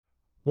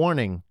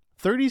Warning,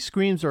 30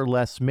 Screams or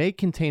Less may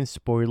contain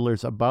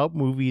spoilers about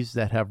movies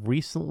that have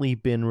recently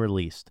been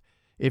released.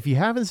 If you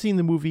haven't seen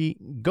the movie,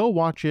 go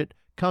watch it,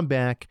 come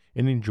back,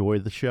 and enjoy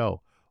the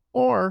show.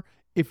 Or,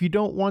 if you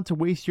don't want to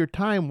waste your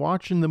time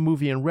watching the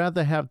movie and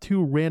rather have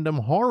two random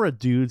horror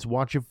dudes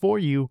watch it for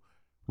you,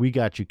 we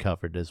got you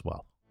covered as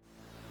well.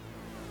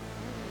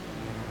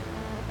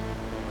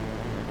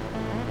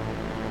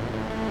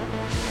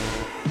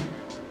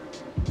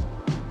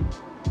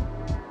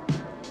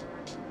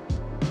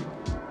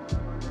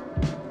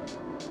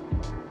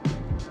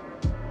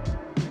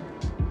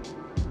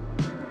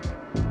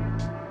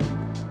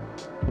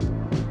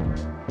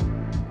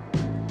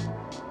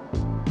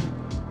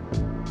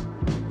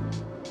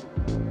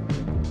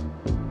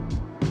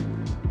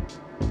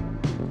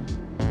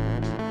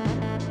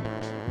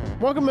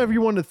 Welcome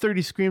everyone to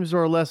 30 Screams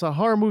or Less, a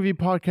horror movie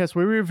podcast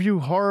where we review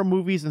horror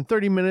movies in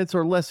 30 minutes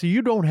or less so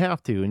you don't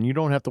have to, and you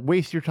don't have to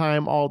waste your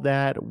time, all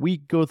that. We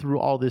go through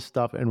all this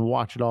stuff and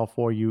watch it all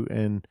for you,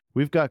 and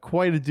we've got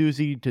quite a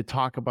doozy to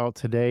talk about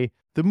today.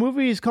 The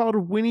movie is called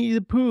Winnie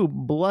the Pooh,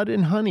 Blood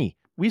and Honey.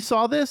 We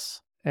saw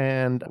this,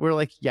 and we're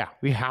like, yeah,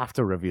 we have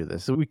to review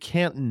this. So we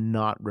can't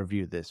not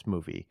review this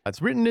movie.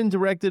 It's written and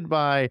directed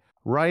by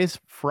Rice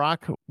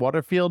Frock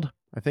Waterfield.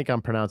 I think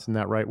I'm pronouncing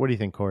that right. What do you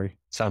think, Corey?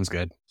 Sounds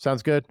good.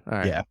 Sounds good? All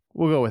right. Yeah.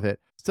 We'll go with it.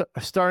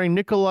 Starring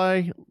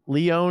Nikolai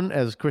Leone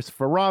as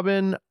Christopher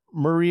Robin,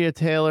 Maria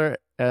Taylor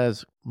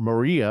as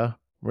Maria,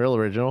 real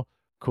original,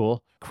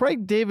 cool.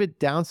 Craig David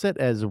Dowsett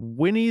as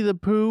Winnie the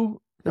Pooh.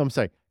 No, I'm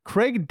sorry.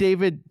 Craig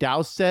David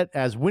Dowsett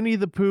as Winnie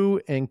the Pooh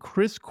and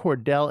Chris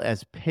Cordell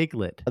as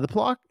Piglet. The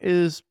plot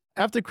is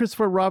after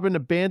Christopher Robin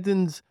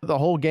abandons the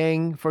whole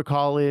gang for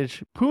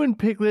college, Pooh and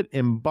Piglet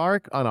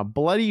embark on a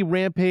bloody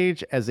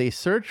rampage as they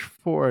search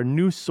for a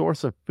new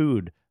source of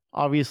food.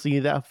 Obviously,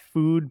 that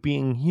food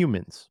being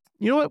humans.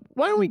 You know what?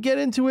 Why don't we get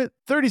into it?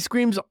 30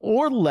 Screams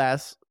or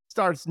Less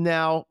starts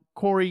now.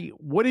 Corey,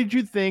 what did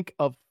you think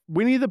of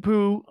Winnie the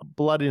Pooh,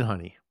 Blood and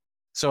Honey?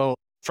 So,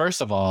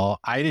 first of all,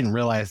 I didn't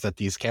realize that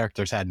these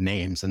characters had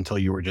names until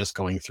you were just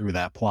going through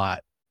that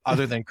plot.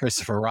 Other than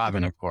Christopher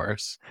Robin, of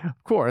course. Of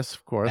course.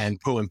 And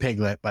Pooh and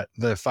Piglet, but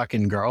the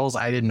fucking girls,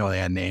 I didn't know they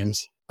had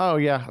names. Oh,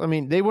 yeah. I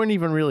mean, they weren't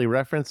even really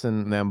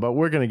referencing them, but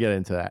we're going to get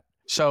into that.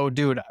 So,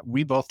 dude,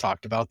 we both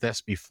talked about this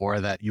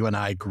before that you and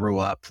I grew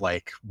up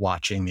like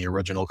watching the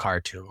original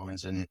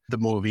cartoons and the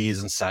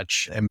movies and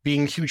such and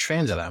being huge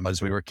fans of them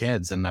as we were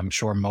kids. And I'm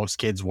sure most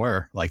kids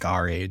were like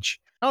our age.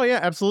 Oh, yeah,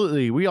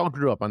 absolutely. We all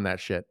grew up on that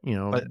shit, you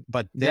know.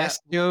 But this,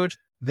 dude,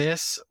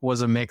 this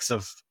was a mix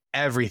of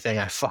everything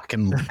I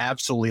fucking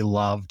absolutely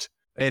loved.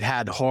 It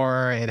had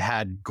horror, it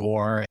had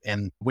gore,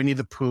 and Winnie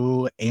the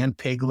Pooh and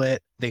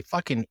Piglet, they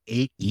fucking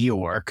ate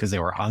Eeyore because they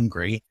were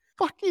hungry.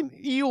 Fucking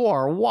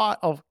Eeyore, what?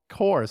 Of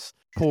course.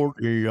 Poor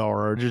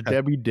Eeyore, just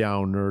Debbie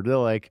Downer. They're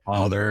like,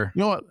 oh, they're...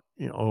 You know what?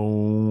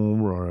 All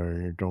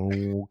right,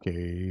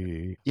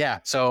 okay. Yeah,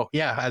 so,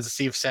 yeah, as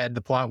Steve said,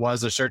 the plot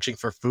was they're searching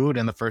for food,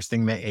 and the first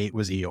thing they ate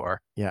was Eeyore.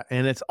 Yeah,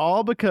 and it's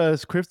all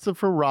because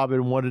Christopher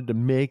Robin wanted to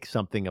make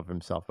something of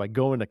himself by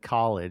going to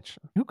college.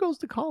 Who goes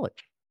to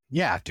college?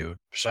 Yeah, dude,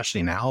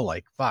 especially now,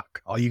 like,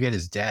 fuck, all you get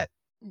is debt.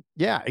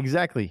 Yeah,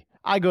 exactly.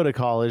 I go to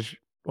college.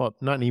 Well,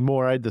 not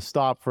anymore. I had to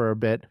stop for a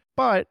bit.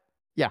 But,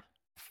 yeah,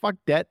 fuck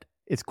debt.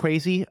 It's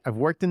crazy. I've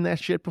worked in that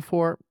shit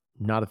before.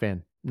 Not a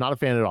fan. Not a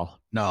fan at all.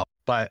 No,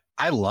 but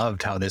I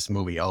loved how this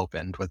movie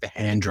opened with the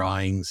hand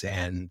drawings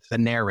and the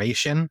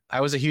narration.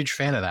 I was a huge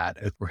fan of that.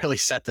 It really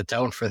set the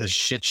tone for the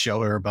shit show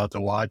we're about to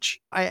watch.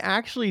 I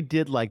actually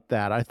did like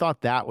that. I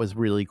thought that was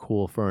really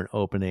cool for an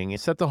opening.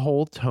 It set the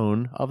whole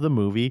tone of the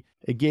movie.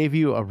 It gave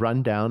you a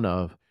rundown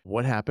of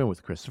what happened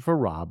with Christopher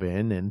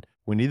Robin and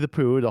Winnie the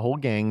Pooh, the whole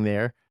gang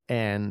there.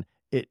 And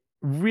it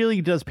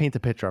really does paint a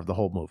picture of the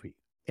whole movie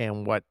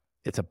and what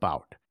it's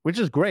about, which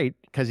is great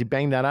because you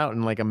bang that out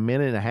in like a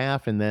minute and a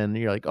half. And then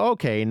you're like,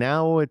 okay,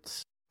 now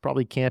it's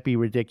probably campy,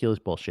 ridiculous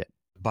bullshit.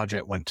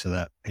 Budget went to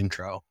the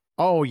intro.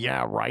 Oh,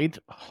 yeah, right.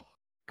 Oh,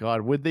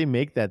 God, would they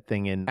make that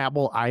thing in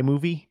Apple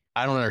iMovie?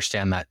 I don't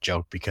understand that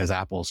joke because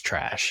Apple's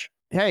trash.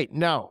 Hey,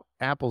 no,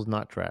 Apple's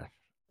not trash.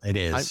 It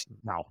is.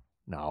 No.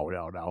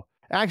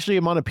 Actually,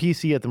 I'm on a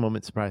PC at the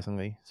moment,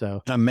 surprisingly.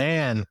 So,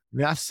 man.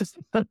 That's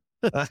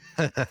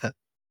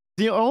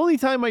the only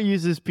time I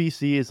use this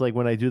PC is like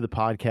when I do the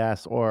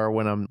podcast or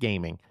when I'm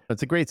gaming.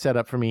 It's a great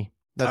setup for me.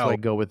 That's why I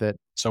go with it.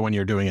 So when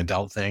you're doing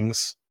adult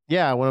things?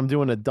 Yeah, when I'm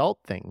doing adult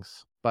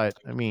things. But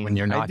I mean, when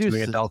you're not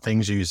doing adult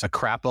things, you use a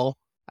crapple?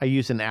 I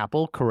use an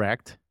Apple,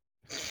 correct.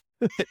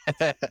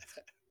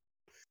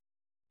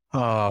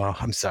 Oh,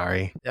 I'm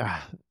sorry.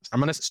 Yeah. I'm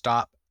going to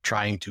stop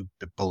trying to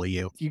bully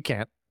you. You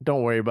can't.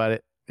 Don't worry about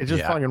it. It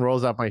just fucking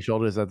rolls off my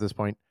shoulders at this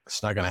point.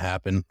 It's not going to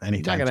happen anytime.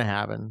 It's not going to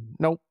happen.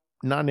 Nope.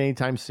 Not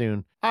anytime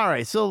soon. All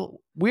right.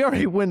 So we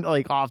already went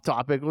like off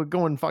topic. We're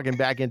going fucking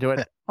back into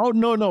it. Oh,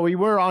 no. We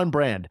were on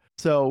brand.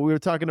 So we were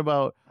talking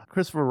about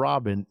Christopher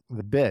Robin,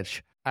 the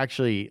bitch,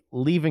 actually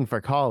leaving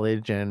for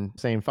college and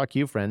saying, fuck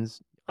you,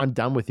 friends. I'm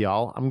done with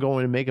y'all. I'm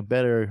going to make a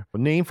better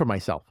name for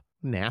myself.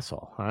 An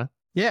asshole, huh?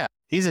 Yeah.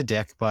 He's a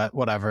dick, but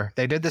whatever.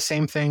 They did the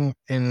same thing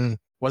in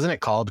Wasn't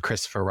it called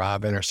Christopher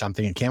Robin or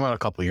something? It came out a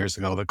couple of years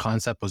ago. The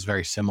concept was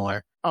very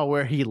similar. Oh,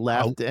 where he Oh,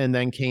 left and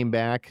then came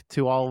back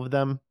to all of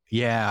them?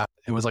 yeah.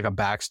 It was like a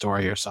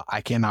backstory or so.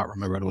 I cannot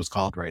remember what it was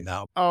called right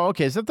now. Oh,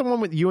 okay. Is that the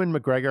one with Ewan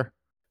McGregor?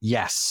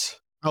 Yes.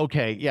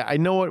 Okay. Yeah, I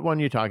know what one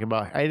you're talking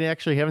about. I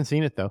actually haven't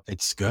seen it, though.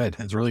 It's good.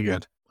 It's really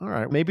good. All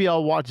right. Maybe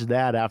I'll watch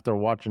that after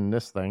watching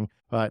this thing.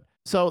 But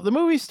so the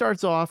movie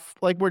starts off,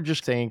 like we're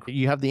just saying,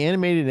 you have the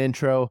animated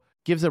intro,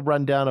 gives a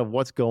rundown of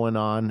what's going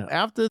on.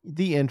 After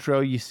the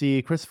intro, you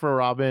see Christopher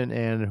Robin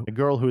and a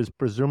girl who is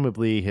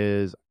presumably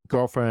his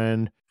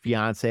girlfriend,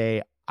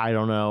 fiance, I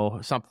don't know,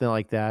 something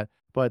like that.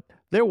 But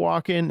they're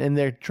walking and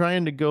they're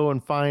trying to go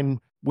and find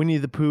Winnie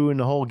the Pooh and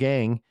the whole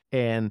gang.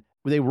 And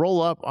they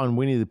roll up on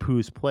Winnie the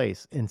Pooh's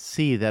place and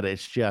see that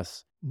it's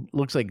just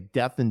looks like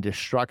death and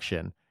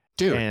destruction.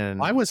 Dude, And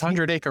why was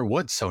 100 Acre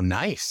Woods so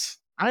nice?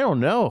 I don't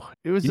know.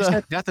 It was You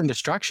said death and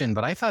destruction,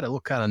 but I thought it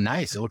looked kind of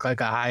nice. It looked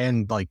like a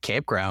high-end like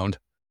campground.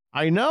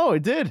 I know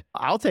it did.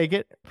 I'll take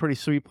it. Pretty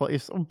sweet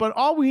place. But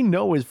all we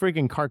know is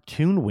freaking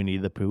cartoon Winnie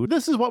the Pooh.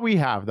 This is what we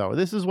have, though.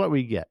 This is what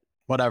we get.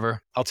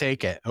 Whatever. I'll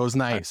take it. It was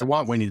nice. I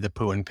want Winnie the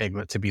Pooh and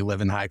Piglet to be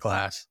living high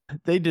class,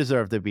 They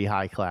deserve to be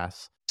high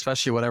class.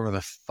 especially whatever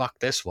the fuck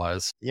this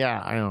was.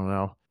 Yeah, I don't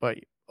know. But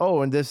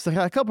and there's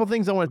a couple of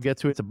things I want to get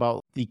to. It's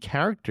about the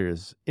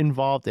characters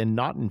involved and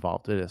not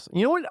involved in this.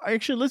 You know what?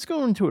 Actually, let's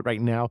go into it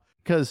right now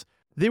because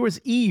there was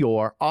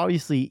Eeyore.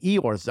 Obviously,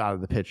 Eeyore's out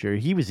of the picture.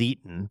 He was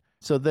eaten.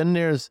 So then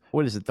there's,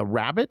 what is it, the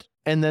rabbit?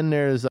 And then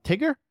there's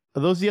Tigger?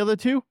 Are those the other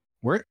two?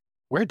 Where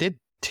did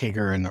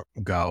Tigger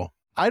go?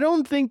 I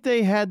don't think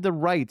they had the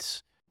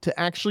rights to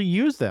actually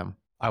use them.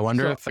 I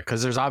wonder if,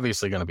 because there's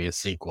obviously going to be a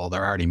sequel.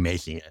 They're already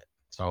making it.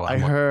 So I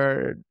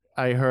heard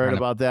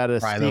about that. A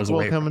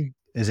sequel coming.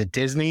 Is it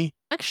Disney?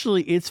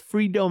 Actually, it's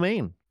free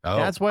domain. Oh,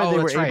 that's why they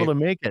were able to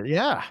make it.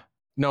 Yeah.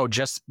 No,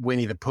 just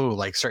Winnie the Pooh,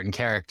 like certain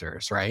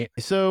characters, right?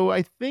 So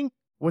I think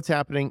what's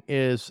happening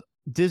is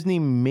Disney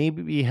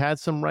maybe had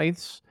some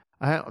rights.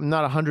 I'm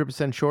not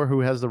 100% sure who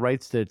has the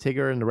rights to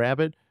Tigger and the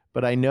Rabbit,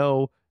 but I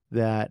know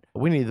that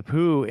Winnie the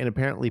Pooh and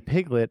apparently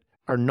Piglet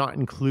are not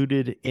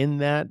included in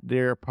that.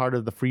 They're part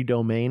of the free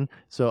domain.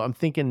 So I'm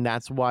thinking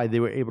that's why they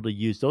were able to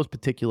use those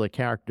particular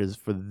characters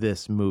for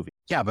this movie.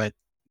 Yeah, but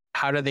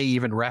how do they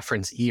even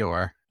reference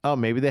Eeyore? Oh,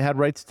 maybe they had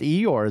rights to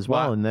Eeyore as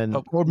well. And then,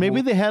 or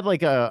maybe they had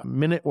like a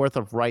minute worth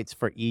of rights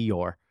for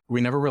Eeyore.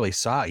 We never really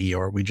saw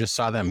Eeyore. We just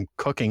saw them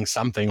cooking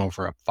something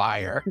over a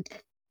fire.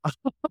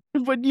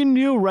 But you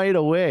knew right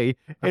away.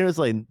 It was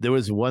like, there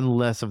was one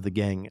less of the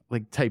gang,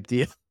 like type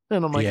deal.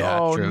 And I'm like,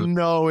 true.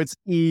 No, it's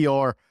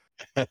Eeyore.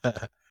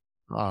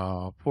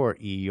 Oh, poor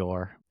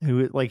Eeyore. He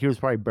was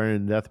probably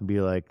burning to death and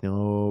be like,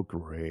 no,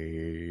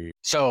 great.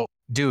 So,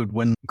 dude,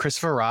 when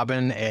Christopher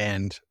Robin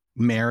and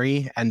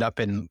Mary end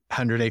up in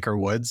 100 Acre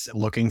Woods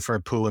looking for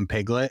Pooh and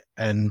Piglet,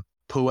 and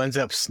Pooh ends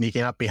up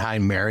sneaking up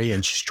behind Mary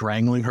and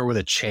strangling her with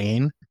a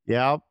chain.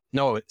 Yeah.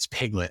 No, it's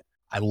Piglet.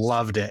 I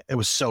loved it. It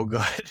was so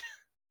good.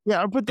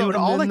 Yeah, but dude,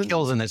 all the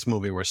kills in this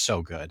movie were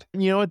so good.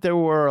 You know what? There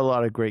were a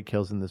lot of great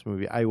kills in this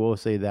movie. I will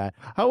say that.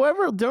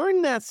 However,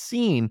 during that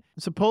scene,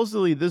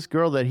 supposedly this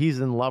girl that he's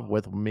in love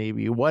with,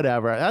 maybe,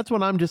 whatever, that's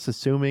what I'm just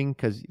assuming.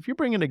 Because if you're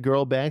bringing a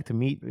girl back to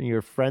meet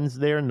your friends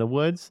there in the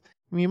woods,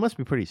 I mean, it must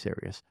be pretty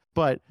serious.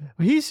 But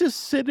he's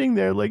just sitting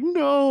there like,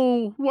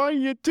 no, why are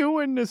you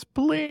doing this?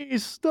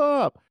 Please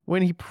stop.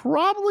 When he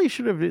probably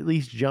should have at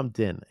least jumped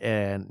in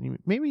and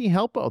maybe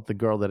help out the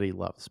girl that he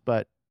loves.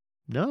 But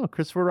no,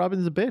 Christopher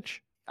Robin's a bitch.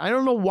 I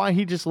don't know why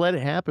he just let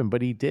it happen,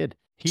 but he did.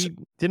 He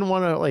didn't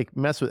want to like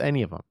mess with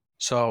any of them.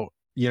 So,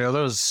 you know,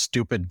 those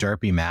stupid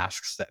derpy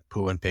masks that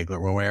Pooh and Piglet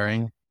were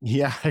wearing?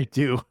 Yeah, I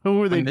do. Who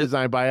were they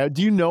designed by?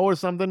 Do you know or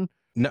something?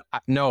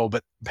 No,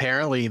 but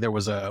apparently there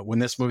was when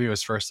this movie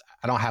was first,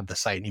 I don't have the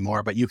site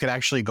anymore, but you could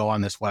actually go on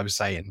this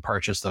website and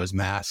purchase those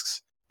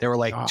masks. They were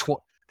like,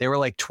 they were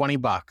like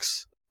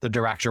 $20. The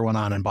director went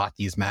on and bought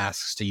these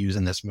masks to use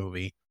in this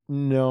movie.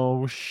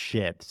 No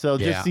shit. So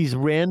just these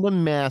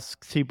random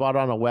masks he bought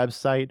on a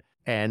website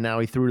and now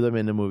he threw them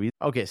in the movie.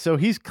 Okay, so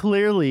he's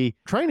clearly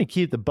trying to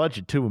keep the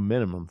budget to a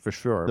minimum for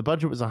sure. The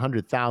budget was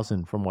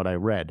 $100,000 from what I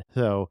read.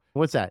 So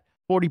what's that?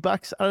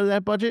 $40 out of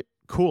that budget?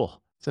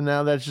 Cool. So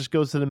now that just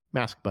goes to the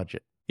mask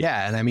budget.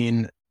 Yeah, and I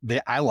mean,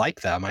 I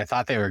like them. I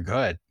thought they were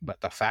good,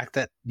 but the fact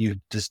that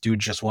this dude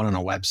just went on a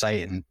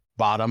website and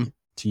bought them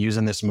to use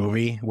in this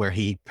movie where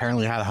he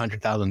apparently had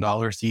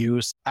 $100,000 to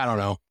use, I don't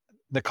know.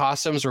 The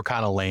costumes were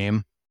kind of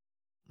lame,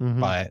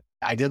 but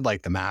I did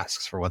like the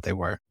masks for what they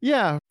were.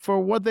 Yeah, for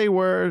what they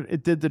were,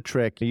 it did the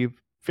trick. You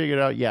figured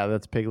out, yeah,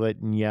 that's Piglet,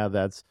 and yeah,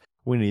 that's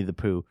Winnie the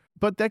Pooh.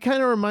 But that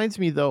kind of reminds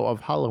me, though,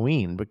 of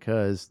Halloween,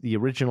 because the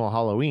original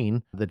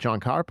Halloween, the John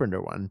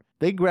Carpenter one,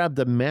 they grabbed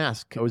a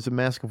mask. It was a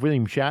mask of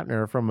William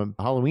Shatner from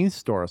a Halloween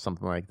store or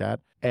something like that.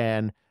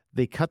 And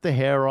they cut the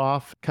hair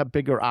off, cut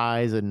bigger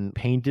eyes, and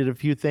painted a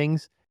few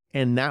things.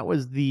 And that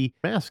was the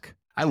mask.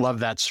 I love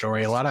that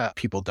story. A lot of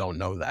people don't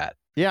know that.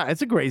 Yeah,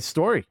 it's a great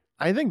story.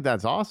 I think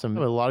that's awesome.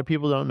 A lot of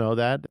people don't know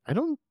that. I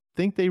don't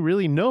think they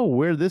really know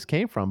where this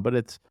came from, but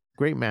it's a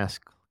great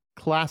mask.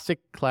 Classic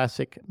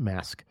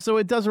mask. So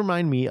it does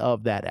remind me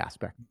of that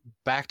aspect.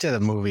 Back to the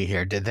movie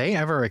here. Did they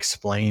ever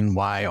explain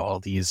why all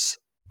these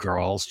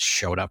girls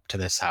showed up to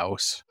this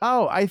house?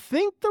 Oh, I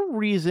think the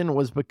reason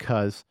was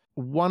because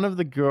one of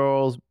the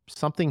girls,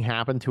 something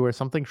happened to her,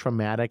 something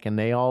traumatic, and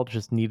they all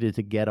just needed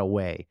to get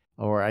away.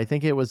 Or I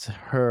think it was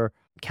her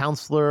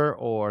counselor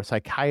or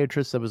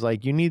psychiatrist that was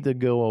like, you need to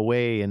go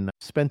away and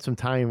spend some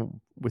time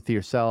with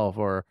yourself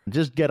or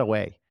just get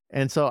away.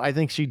 And so I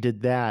think she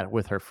did that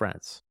with her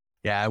friends.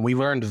 Yeah, we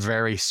learned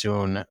very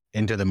soon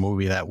into the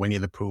movie that Winnie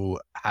the Pooh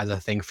has a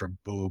thing for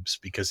boobs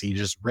because he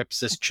just rips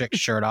this chick's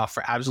shirt off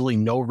for absolutely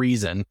no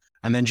reason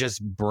and then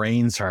just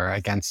brains her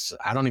against,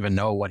 I don't even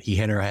know what he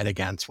hit her head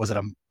against. Was it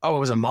it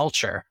was a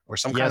mulcher or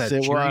some kind of tree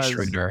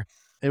shredder.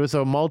 It was a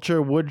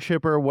mulcher, wood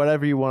chipper,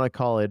 whatever you want to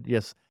call it.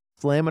 Yes,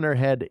 slamming her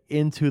head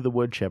into the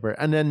wood chipper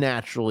and then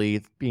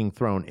naturally being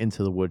thrown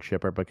into the wood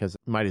chipper because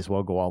it might as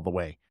well go all the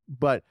way.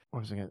 But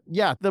what was I gonna?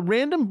 Yeah, the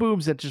random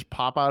boobs that just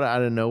pop out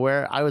of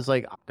nowhere. I was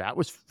like, that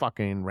was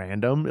fucking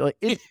random. Like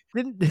it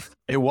didn't.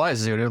 It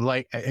was, dude.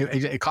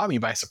 It caught me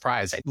by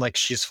surprise. Like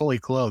she's fully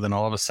clothed, and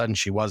all of a sudden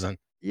she wasn't.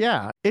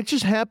 Yeah, it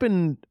just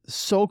happened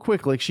so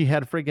quick. Like she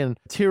had freaking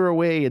tear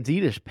away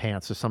Adidas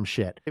pants or some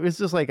shit. It was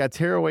just like a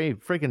tear away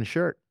freaking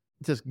shirt,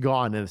 just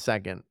gone in a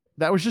second.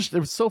 It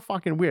was so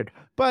fucking weird.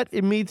 But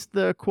it meets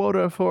the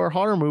quota for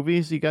horror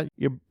movies. You got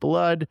your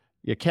blood,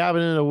 your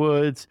cabin in the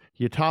woods,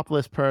 your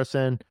topless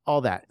person, all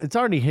that. It's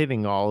already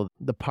hitting all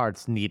the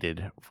parts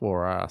needed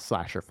for a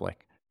slasher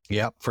flick.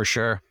 Yep, for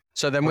sure.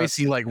 So then we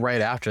see like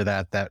right after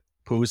that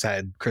Pooh's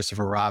had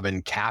Christopher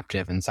Robin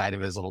captive inside of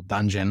his little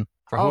dungeon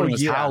for who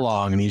knows how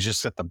long, and he's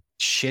just got the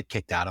shit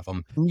kicked out of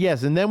him.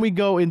 Yes, and then we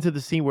go into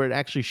the scene where it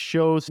actually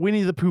shows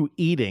Winnie the Pooh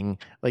eating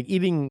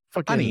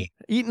fucking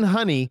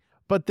honey.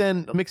 But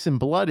then mixing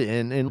blood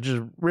in and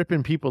just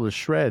ripping people to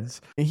shreds.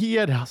 And he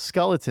had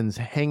skeletons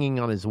hanging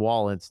on his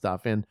wall and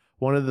stuff. And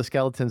one of the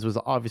skeletons was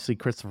obviously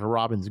Christopher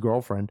Robin's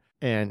girlfriend.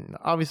 And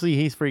obviously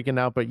he's freaking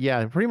out. But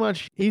yeah, pretty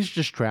much he's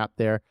just trapped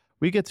there.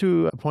 We get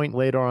to a point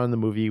later on in the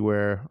movie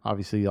where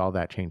obviously all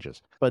that changes.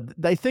 But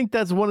I think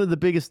that's one of the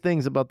biggest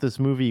things about this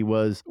movie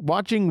was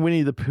watching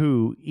Winnie the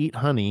Pooh eat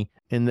honey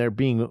and there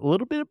being a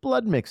little bit of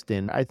blood mixed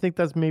in. I think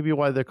that's maybe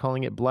why they're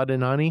calling it blood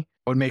and honey.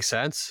 Would make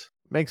sense.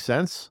 Makes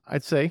sense,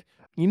 I'd say.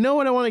 You know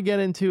what I want to get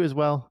into as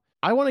well?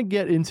 I want to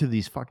get into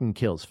these fucking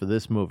kills for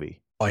this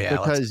movie. Oh, yeah.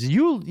 Because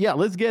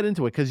let's get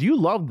into it because you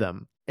love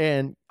them.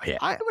 And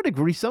I would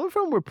agree. Some of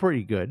them were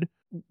pretty good.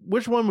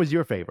 Which one was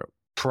your favorite?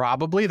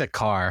 Probably the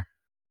car.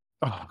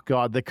 Oh,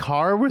 God, the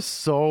car was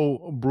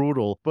so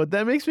brutal. But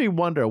that makes me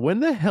wonder, when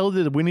the hell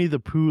did Winnie the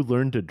Pooh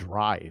learn to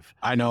drive?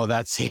 I know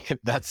that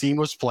scene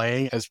was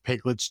playing as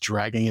Piglet's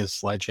dragging his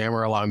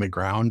sledgehammer along the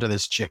ground to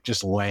this chick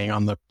just laying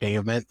on the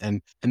pavement.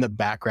 And in the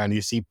background,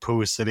 you see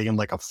Pooh sitting in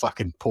like a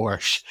fucking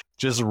Porsche,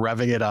 just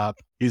revving it up.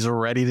 He's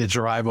ready to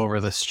drive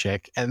over this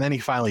chick. And then he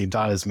finally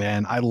does,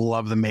 man. I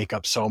love the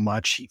makeup so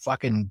much. He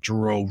fucking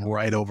drove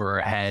right over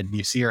her head.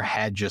 You see her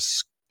head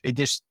just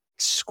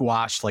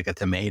squashed like a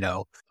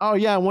tomato. Oh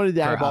yeah, one of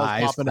the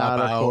eyeballs popping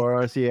out, of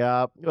course.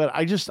 Yeah, but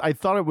I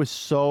thought it was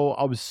so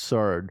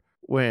absurd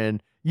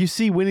when you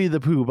see Winnie the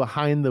Pooh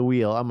behind the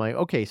wheel. I'm like,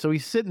 okay, so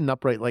he's sitting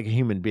upright like a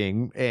human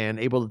being and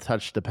able to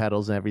touch the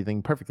pedals and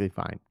everything perfectly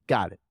fine.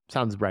 Got it.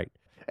 Sounds right.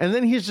 And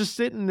then he's just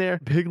sitting there.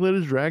 Piglet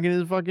is dragging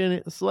his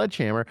fucking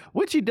sledgehammer,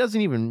 which he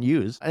doesn't even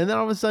use. And then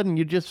all of a sudden,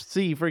 you just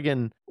see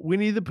friggin'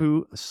 Winnie the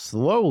Pooh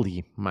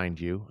slowly, mind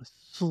you,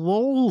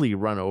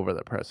 run over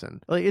the person.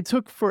 Like, it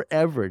took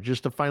forever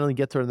just to finally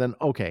get to her.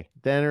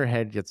 Then her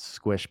head gets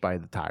squished by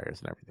the tires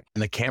and everything.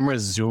 And the camera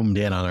zoomed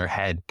in on her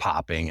head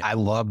popping. I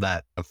love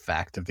that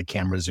effect of the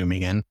camera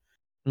zooming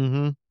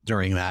in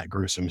during that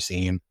gruesome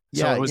scene.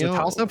 So it was a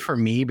toss-up for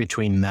me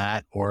between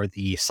that or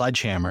the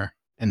sledgehammer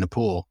in the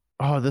pool.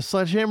 Oh, the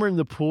sledgehammer in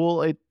the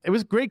pool, it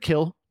was a great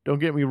kill, don't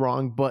get me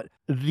wrong, but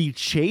the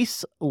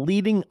chase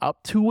leading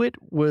up to it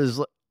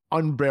was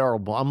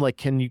unbearable. I'm like,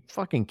 can you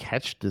fucking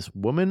catch this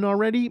woman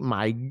already?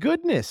 My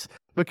goodness,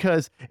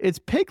 because it's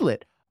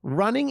Piglet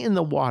running in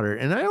the water,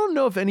 and I don't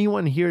know if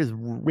anyone here has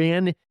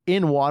ran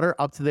in water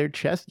up to their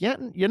chest yet.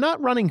 You're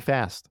not running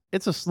fast.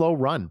 It's a slow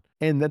run,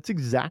 and that's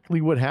exactly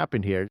what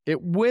happened here.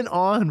 It went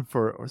on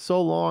for so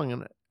long,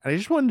 and I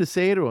just wanted to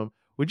say to him,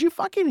 would you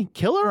fucking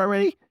kill her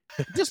already?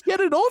 Just get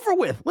it over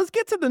with. Let's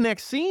get to the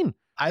next scene.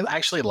 I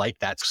actually like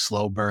that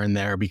slow burn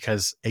there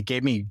because it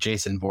gave me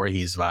Jason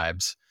Voorhees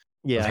vibes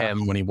of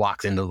him when he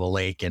walked into the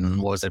lake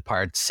and what was it,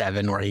 part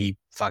 7 where he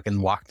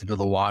fucking walked into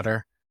the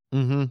water.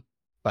 Mm-hmm.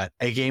 But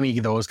it gave me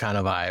those kind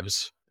of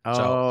vibes.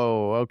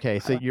 Oh, okay.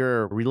 So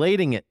you're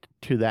relating it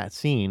to that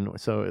scene.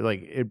 So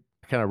like it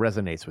kind of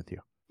resonates with you.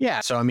 Yeah.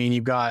 So, I mean,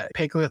 you've got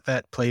Piglet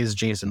that plays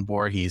Jason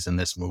Voorhees in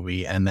this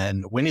movie. And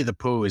then Winnie the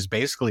Pooh is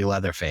basically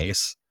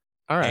Leatherface.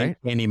 All right.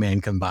 And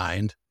Candyman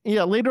combined.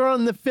 Yeah. Later on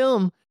in the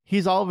film,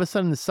 he's all of a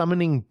sudden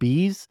summoning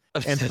bees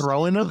and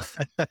throwing them.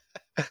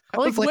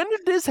 Like, when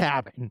did this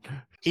happen?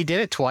 He did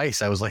it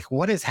twice. I was like,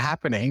 what is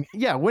happening?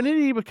 Yeah. When did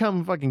he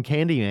become fucking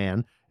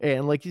Candyman?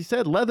 And like you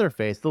said,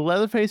 Leatherface. The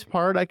Leatherface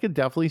part I could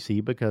definitely see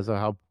because of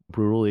how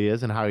brutal he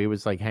is and how he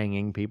was like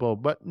hanging people,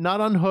 but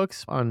not on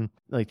hooks, on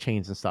like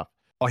chains and stuff.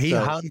 Well, he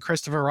hung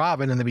Christopher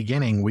Robin in the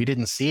beginning. We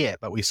didn't see it,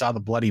 but we saw the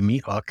bloody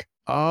meat hook.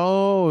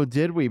 Oh,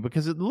 did we?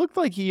 Because it looked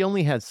like he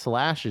only had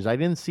slashes. I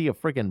didn't see a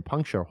freaking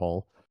puncture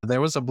hole. There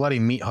was a bloody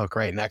meat hook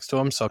right next to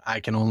him, so I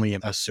can only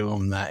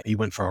assume that he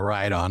went for a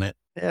ride on it.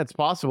 Yeah, it's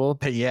possible.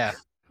 But yeah.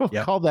 We'll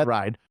call that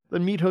ride. The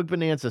Meat Hook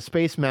Bonanza,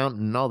 Space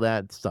Mountain, all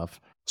that stuff.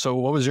 So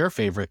what was your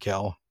favorite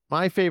kill?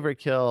 My favorite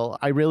kill,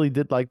 I really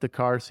did like the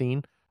car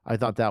scene. I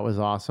thought that was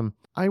awesome.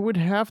 I would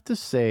have to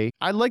say,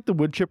 I like the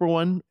wood chipper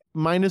one,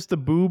 minus the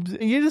boobs.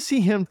 You just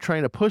see him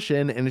trying to push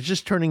in, and it's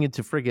just turning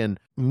into friggin'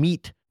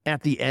 meat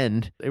at the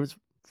end. It was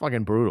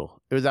fucking brutal.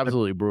 It was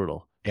absolutely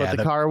brutal. But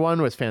the car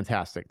one was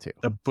fantastic too.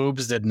 The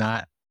boobs did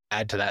not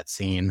add to that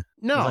scene.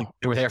 No. Like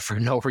they were there for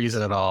no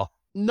reason at all.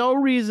 No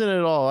reason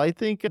at all. I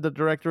think the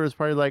director was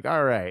probably like,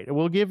 all right,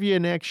 we'll give you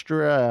an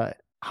extra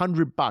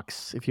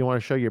 $100 if you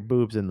want to show your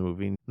boobs in the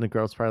movie. And the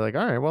girl's probably like,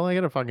 all right, well, I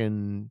got to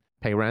fucking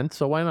pay rent,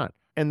 so why not?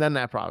 And then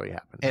that probably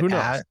happened. Who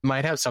knows?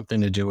 Might have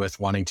something to do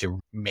with wanting to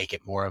make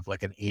it more of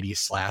like an 80s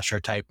slasher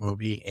type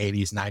movie,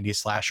 80s, 90s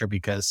slasher,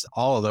 because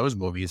all of those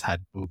movies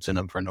had boobs in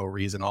them for no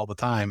reason all the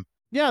time.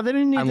 Yeah, they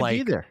didn't need to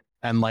be there.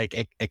 And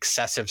like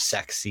excessive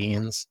sex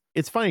scenes.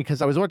 It's funny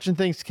because I was watching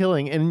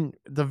Thanksgiving, and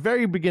the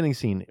very beginning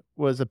scene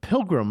was a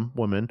pilgrim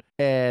woman,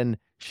 and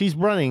she's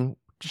running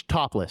just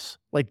topless,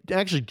 like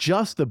actually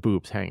just the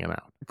boobs hanging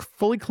out,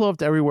 fully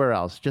clothed everywhere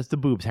else, just the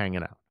boobs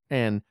hanging out,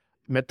 and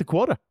met the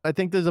quota. I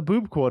think there's a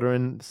boob quota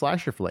in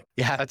slasher flick.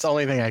 Yeah, that's the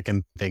only thing I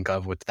can think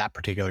of with that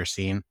particular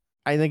scene.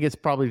 I think it's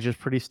probably just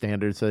pretty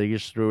standard, so they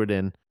just threw it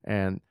in,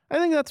 and I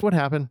think that's what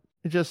happened.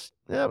 It just,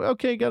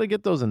 okay, got to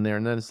get those in there,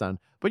 and then it's done.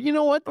 But you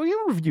know what? We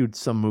reviewed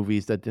some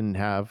movies that didn't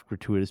have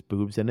gratuitous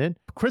boobs in it.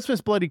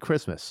 Christmas, Bloody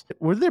Christmas.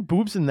 Were there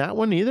boobs in that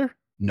one either?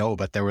 No,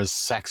 but there was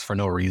sex for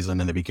no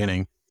reason in the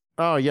beginning.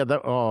 Oh, yeah.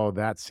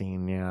 That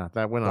scene. Yeah,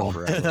 that went on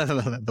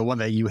forever. The one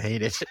that you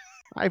hated.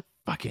 I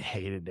fucking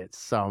hated it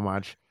so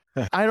much.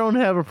 I don't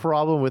have a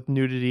problem with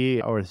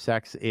nudity or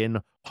sex in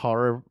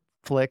horror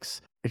flicks.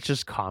 It's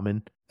just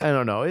common. I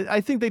don't know.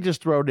 I think they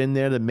just throw it in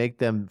there to make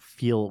them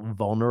feel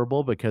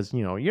vulnerable because,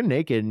 you know, you're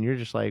naked and you're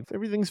just like,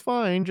 everything's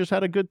fine, just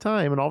had a good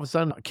time. And all of a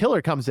sudden a killer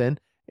comes in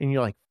and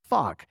you're like,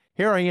 fuck,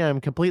 here I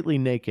am completely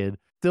naked,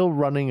 still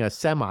running a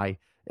semi.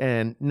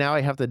 And now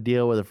I have to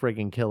deal with a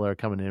freaking killer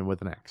coming in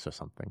with an axe or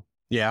something.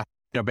 Yeah.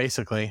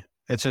 Basically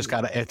it's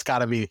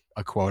gotta be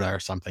a quota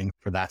or something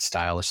for that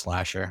style of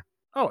slasher.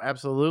 Oh,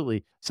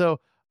 absolutely. So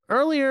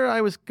earlier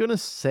I was going to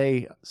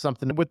say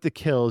something with the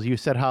kills. You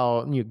said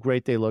how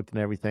great they looked and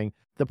everything.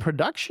 The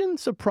production,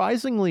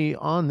 surprisingly,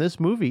 on this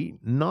movie,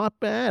 not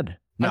bad.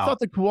 No. I thought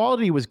the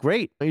quality was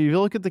great. If you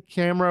look at the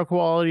camera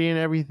quality and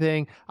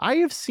everything, I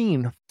have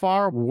seen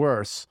far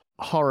worse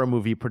horror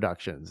movie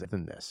productions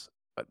than this.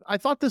 But I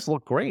thought this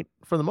looked great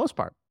for the most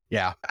part.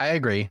 Yeah, I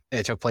agree.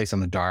 It took place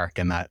in the dark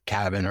in that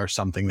cabin or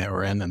something they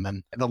were in. And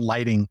then the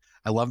lighting,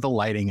 I love the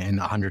lighting in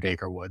 100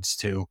 Acre Woods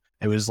too.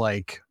 It was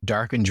like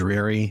dark and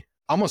dreary,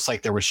 almost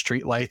like there were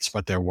street lights,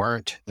 but there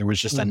weren't. There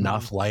was just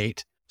enough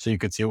light so you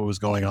could see what was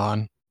going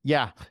on.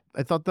 Yeah,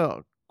 I thought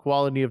the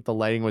quality of the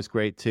lighting was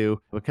great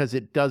too, because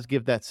it does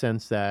give that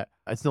sense that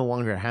it's no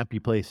longer a happy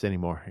place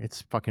anymore.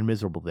 It's fucking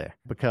miserable there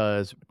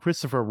because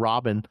Christopher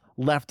Robin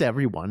left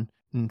everyone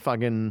and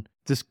fucking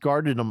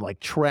discarded them like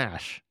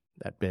trash.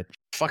 That bitch.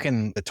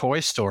 Fucking the Toy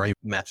Story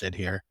method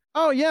here.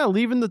 Oh yeah,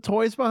 leaving the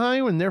toys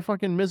behind when they're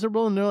fucking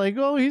miserable and they're like,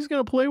 oh, he's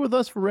going to play with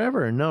us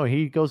forever. No,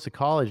 he goes to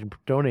college and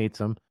donates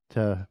them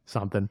to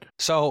something.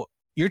 So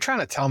you're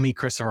trying to tell me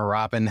Christopher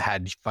Robin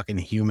had fucking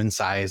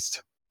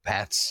human-sized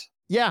pets?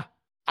 Yeah,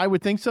 I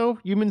would think so.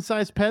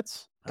 Human-sized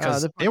pets.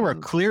 Because they were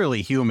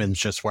clearly humans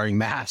just wearing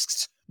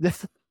masks. Can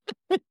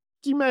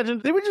you imagine?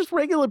 They were just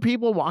regular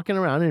people walking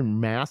around in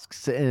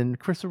masks, and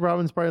Christopher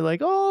Robin's probably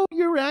like, oh,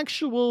 you're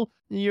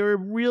a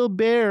real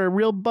bear, a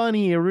real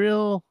bunny, a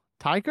real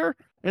tiger,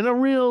 and a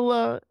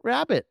real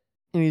rabbit.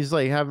 And he's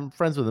like having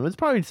friends with them. It's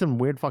probably some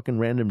weird fucking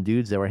random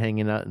dudes that were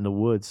hanging out in the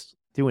woods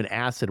doing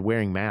acid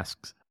wearing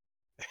masks.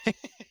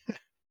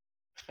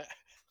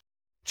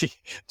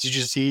 Did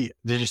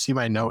you see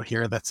my note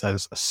here that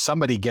says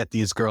somebody get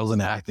these girls in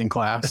acting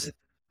class?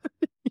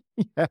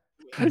 Yeah,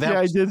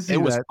 I did see that.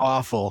 It was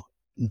awful.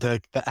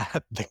 The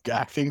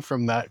acting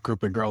from that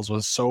group of girls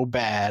was so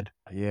bad.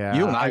 Yeah,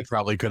 you and I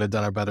probably could have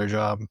done a better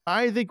job.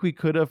 I think we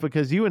could have,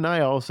 because you and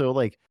I also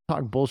like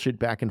talk bullshit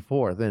back and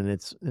forth, and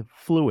it's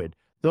fluid.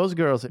 Those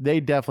girls, they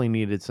definitely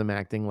needed some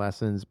acting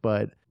lessons,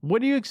 but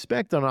what do you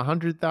expect on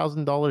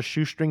 $100,000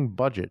 shoestring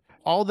budget?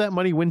 All that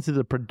money went to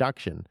the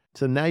production.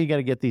 So now you got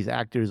to get these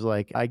actors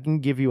like, I can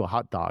give you a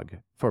hot dog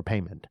for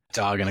payment.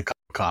 Dog and a cup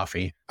of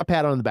coffee. A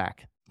pat on the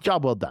back.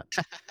 Job well done.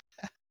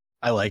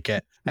 I like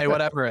it. Hey,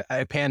 whatever.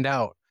 It panned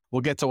out.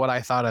 We'll get to what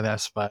I thought of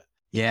this, but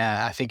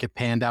yeah, I think it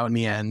panned out in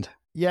the end.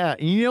 Yeah.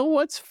 You know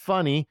what's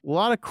funny? A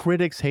lot of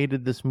critics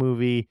hated this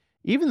movie.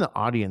 Even the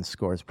audience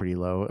score is pretty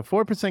low.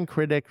 4%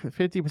 critic,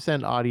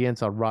 50%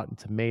 audience on Rotten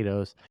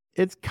Tomatoes.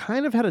 It's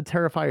kind of had a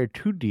Terrifier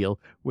 2 deal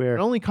where it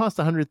only cost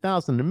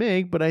 $100,000 to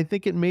make, but I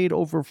think it made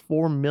over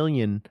 $4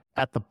 million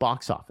at the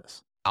box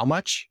office. How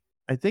much?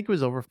 I think it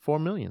was over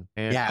 $4 million.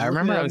 And Yeah, I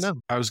remember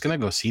I was going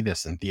to go see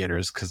this in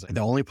theaters because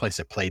the only place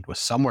it played was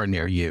somewhere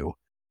near you.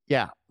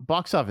 Yeah,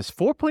 box office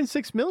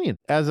 $4.6 million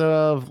as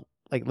of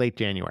like late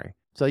January.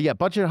 So yeah,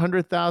 budget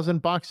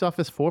 100,000, box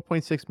office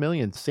 4.6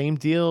 million. Same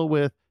deal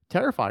with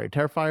Terrifier.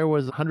 Terrifier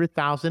was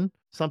 100,000,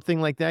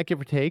 something like that,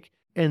 give or take,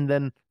 and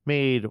then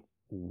made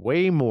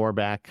way more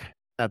back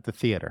at the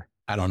theater.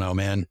 I don't know,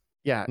 man.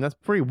 Yeah, and that's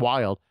pretty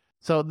wild.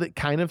 So the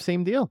kind of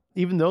same deal.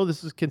 Even though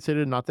this is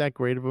considered not that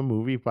great of a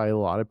movie by a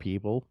lot of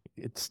people,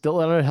 it's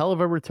still at a hell of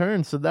a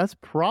return. So that's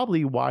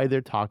probably why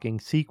they're talking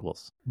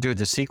sequels. Dude,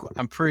 the sequel,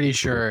 I'm pretty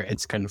sure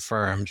it's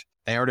confirmed.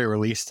 They already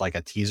released like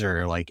a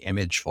teaser like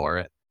image for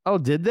it. Oh,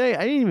 did they?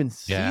 I didn't even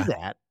see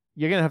that.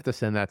 You're going to have to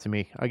send that to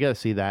me. I got to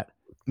see that.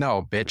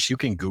 No, bitch, you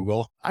can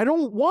Google. I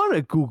don't want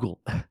to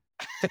Google.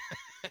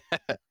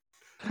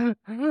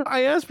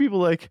 I ask people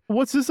like,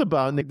 what's this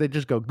about? And they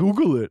just go,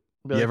 Google it.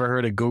 You ever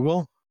heard of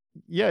Google?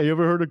 Yeah, you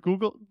ever heard of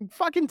Google?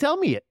 Fucking tell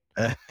me it.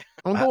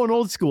 I'm going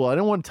old school. I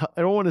don't want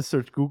to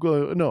search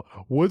Google. No,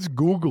 what's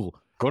Google?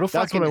 Go to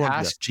fucking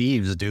Ask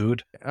Jeeves,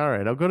 dude. All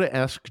right, I'll go to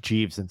Ask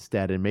Jeeves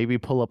instead and maybe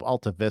pull up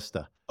Alta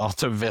Vista.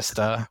 Alta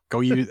Vista. Go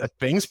use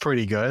Bing's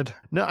pretty good.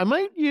 No, I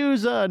might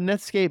use a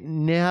Netscape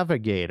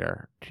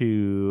Navigator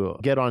to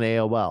get on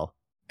AOL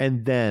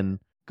and then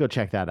go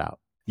check that out.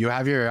 You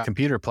have your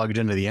computer plugged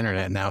into the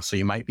internet now, so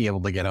you might be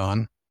able to get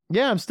on.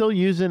 Yeah, I'm still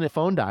using a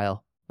phone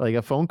dial, like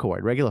a phone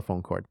cord, regular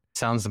phone cord.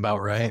 Sounds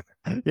about right.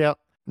 Yeah.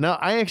 No,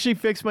 I actually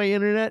fixed my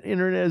internet.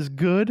 Internet is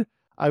good.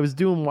 I was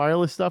doing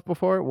wireless stuff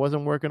before. It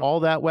wasn't working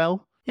all that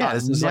well. Yeah.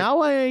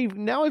 Now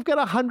I've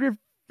got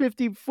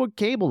 150-foot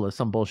cable or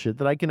some bullshit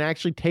that I can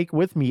actually take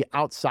with me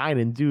outside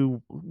and do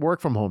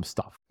work from home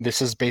stuff.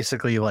 This is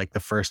basically like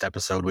the first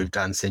episode we've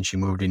done since you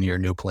moved into your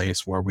new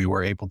place where we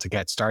were able to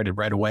get started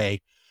right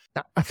away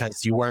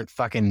because you weren't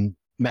fucking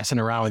messing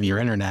around with your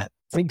internet.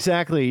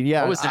 Exactly.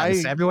 Yeah. What was that,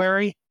 in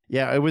February?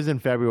 Yeah, it was in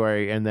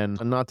February. And then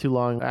not too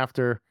long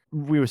after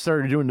we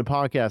started doing the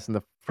podcast and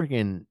the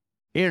freaking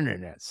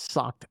internet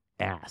sucked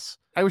ass.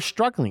 I was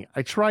struggling.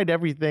 I tried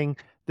everything.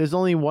 There's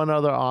only one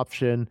other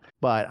option,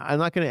 but I'm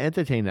not going to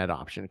entertain that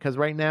option because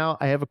right now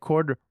I have a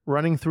cord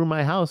running through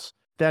my house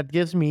that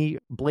gives me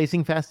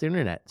blazing fast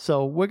internet.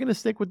 So we're going to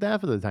stick with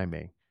that for the time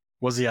being.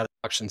 Was the other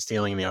option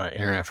stealing the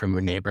internet from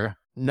your neighbor?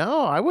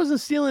 No, I wasn't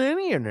stealing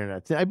any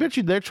internet. I bet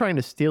you they're trying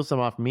to steal some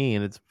off me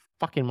and it's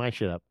fucking my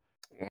shit up.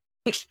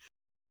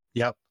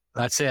 Yep,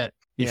 that's it.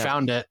 You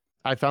found it.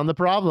 I found the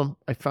problem.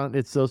 I found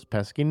it's those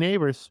pesky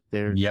neighbors.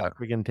 They're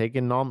freaking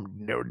taking all.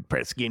 No,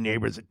 pesky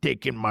neighbors are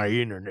taking my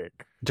internet.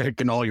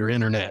 Taking all your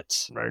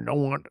internets.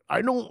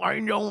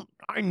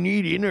 I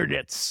need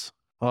internets.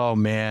 Oh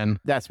man,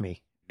 that's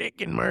me.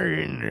 Taking my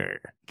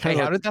internet. Hey,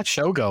 how did that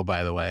show go,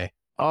 by the way?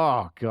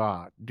 Oh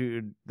God,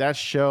 dude, that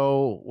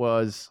show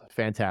was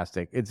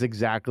fantastic. It's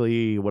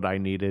exactly what I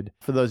needed.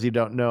 For those of you who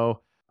don't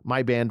know,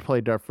 my band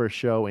played our first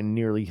show in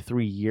nearly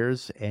 3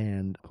 years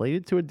and played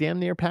it to a damn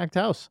near packed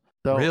house.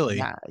 So,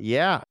 really?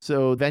 Yeah.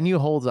 So venue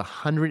holds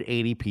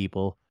 180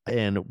 people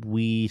and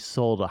we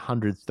sold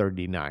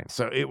 139.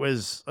 So it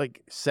was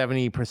like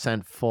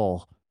 70%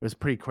 full. It was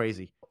pretty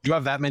crazy. You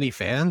have that many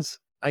fans?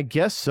 I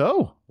guess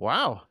so.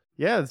 Wow.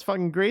 Yeah, it's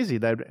fucking crazy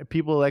that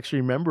people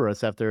actually remember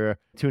us after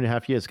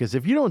 2.5 years. Because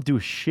if you don't do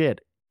shit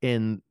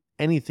in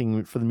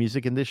anything for the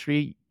music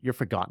industry, you're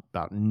forgotten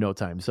about in no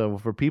time. So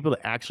for people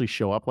to actually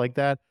show up like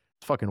that,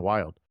 it's fucking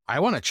wild. I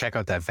want to check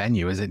out that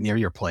venue. Is it near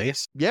your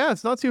place? Yeah,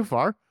 it's not too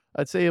far.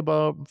 I'd say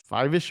about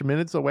 5-ish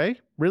minutes away.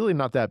 Really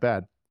not that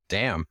bad.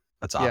 Damn,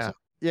 that's awesome.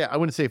 Yeah, I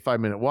wouldn't say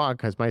 5-minute walk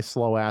because my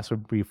slow ass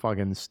would be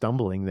fucking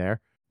stumbling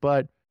there.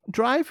 But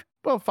drive,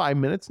 about 5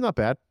 minutes, not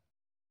bad.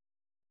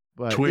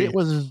 But it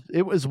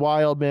was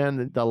wild,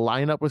 man. The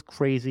lineup was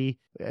crazy.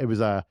 It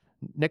was a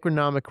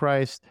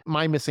Necronomichrist,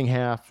 My Missing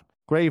Half,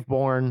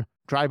 Graveborn,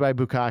 Drive-By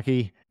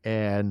Bukkake,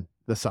 and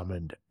The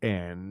Summoned.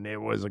 And it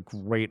was a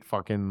great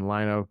fucking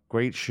lineup,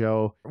 great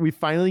show. We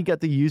finally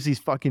got to use these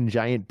fucking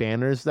giant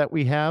banners that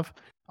we have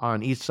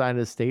on each side of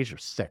the stage. They're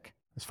sick.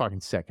 It's fucking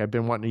sick. I've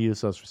been wanting to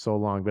use those for so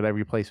long, but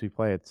every place we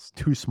play, it's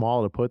too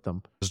small to put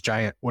them. Those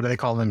giant, what do they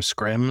call them,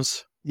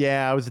 scrims?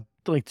 Yeah, it was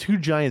like 2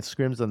 giant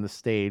scrims on the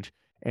stage,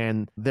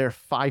 and they're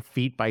 5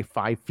 feet by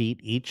 5 feet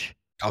each.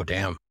 Oh,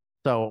 damn.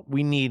 So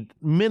we need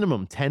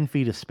minimum 10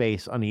 feet of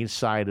space on each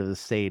side of the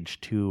stage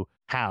to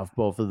have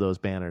both of those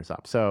banners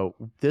up. So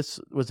this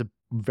was a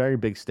very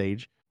big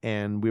stage,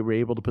 and we were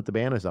able to put the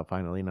banners up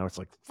finally. Now it's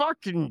like,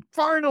 fucking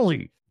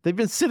finally! They've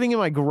been sitting in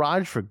my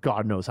garage for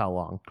God knows how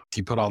long.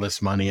 You put all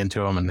this money into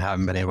them and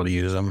haven't been able to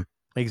use them.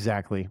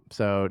 Exactly.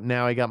 So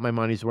now I got my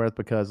money's worth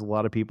because a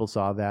lot of people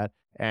saw that.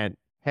 And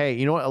hey,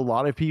 you know what? A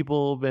lot of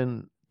people have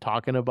been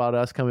talking about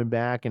us coming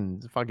back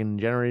and fucking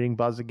generating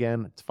buzz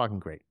again. It's fucking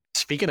great.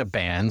 Speaking of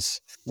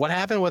bands, what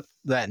happened with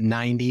that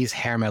 90s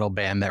hair metal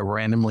band that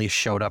randomly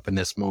showed up in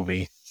this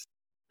movie?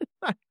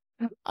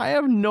 I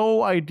have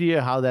no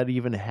idea how that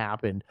even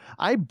happened.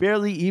 I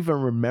barely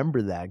even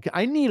remember that.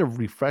 I need a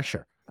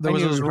refresher. There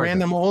was those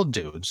random old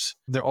dudes.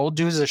 They're old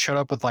dudes that showed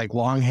up with like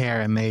long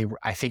hair, and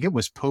I think it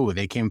was Pooh.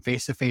 They came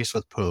face to face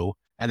with Pooh,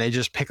 and they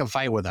just pick a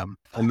fight with him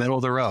in the middle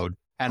of the road.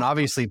 And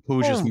obviously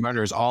Pooh just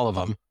murders all of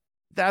them.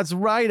 That's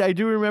right. I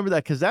do remember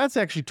that because that's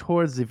actually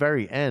towards the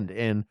very end.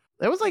 And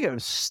it was like a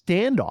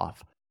standoff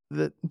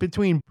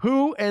between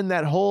Pooh and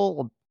that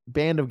whole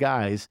band of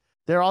guys.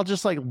 They're all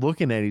just like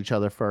looking at each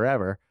other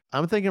forever.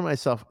 I'm thinking to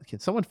myself, can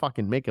someone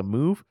fucking make a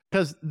move?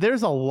 Because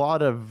there's a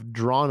lot of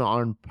drawn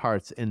on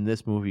parts in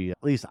this movie. At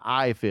least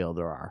I feel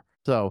there are.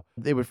 So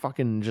they were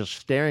fucking just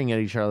staring at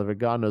each other for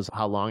God knows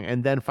how long.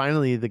 And then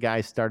finally the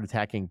guys started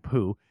attacking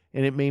Pooh.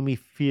 And it made me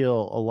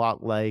feel a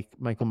lot like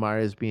Michael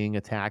Myers being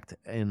attacked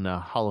in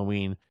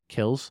Halloween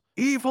Kills.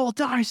 Evil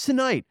dies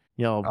tonight.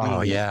 You know.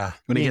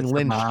 When he gets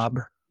the mob.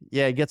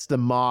 Yeah, he gets the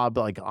mob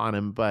like on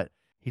him, but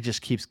he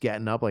just keeps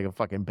getting up like a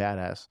fucking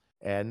badass.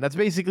 And that's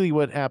basically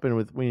what happened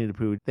with Winnie the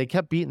Pooh. They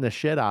kept beating the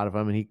shit out of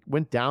him, and he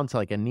went down to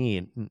like a knee,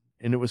 and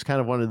it was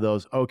kind of one of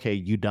those, okay,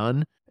 you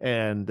done?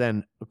 And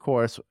then, of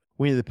course,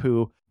 Winnie the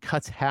Pooh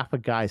cuts half a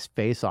guy's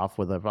face off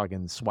with a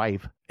fucking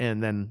swipe,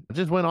 and then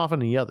just went off on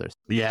the others.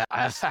 Yeah,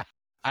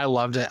 I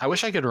loved it. I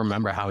wish I could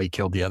remember how he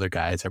killed the other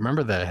guys. I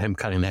remember him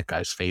cutting that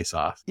guy's face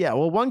off. Yeah,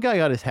 well, one guy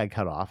got his head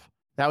cut off.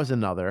 That was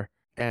another.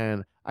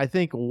 And I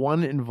think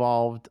one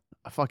involved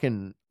a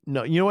fucking...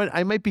 No, you know what?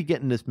 I might be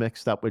getting this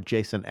mixed up with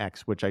Jason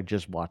X, which I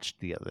just watched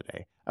the other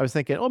day. I was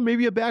thinking, oh,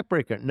 maybe a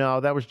backbreaker. No,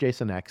 that was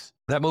Jason X.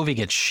 That movie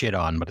gets shit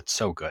on, but it's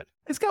so good.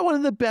 It's got one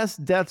of the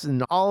best deaths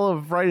in all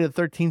of Friday the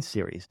 13th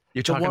series.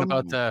 You're talking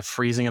about the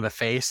freezing of the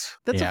face?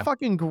 That's a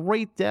fucking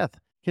great death.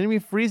 Can you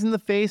freeze in the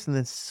face and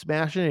then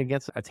smashing it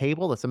against a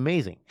table? That's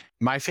amazing.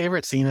 My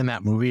favorite scene in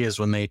that movie is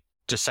when they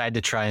decide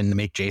to try and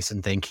make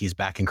Jason think he's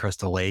back in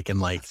Crystal Lake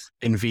and like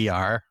in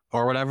VR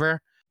or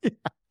whatever. Yeah.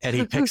 And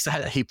he picks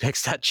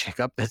that chick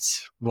up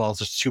that's, well,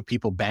 there's two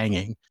people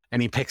banging. And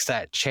he picks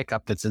that chick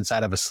up that's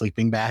inside of a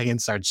sleeping bag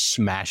and starts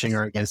smashing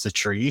her against a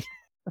tree.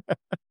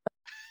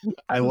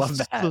 I love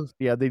that.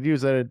 Yeah, they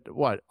use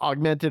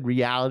augmented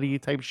reality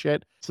type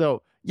shit.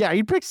 So yeah,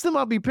 he picks them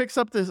up. He picks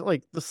up this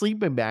like the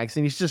sleeping bags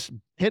and he's just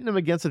hitting them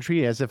against a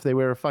tree as if they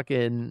were a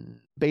fucking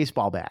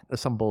baseball bat or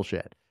some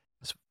bullshit.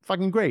 It's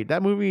fucking great.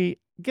 That movie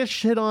gets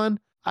shit on.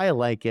 I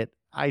like it.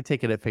 I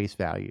take it at face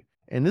value.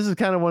 And this is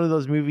kind of one of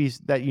those movies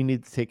that you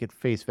need to take at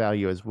face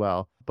value as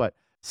well. But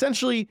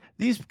essentially,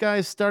 these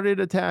guys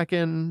started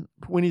attacking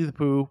Winnie the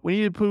Pooh.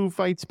 Winnie the Pooh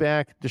fights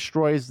back,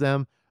 destroys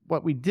them.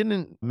 What we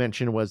didn't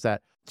mention was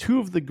that two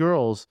of the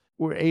girls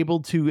were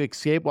able to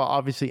escape. Well,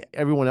 obviously,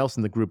 everyone else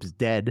in the group is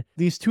dead.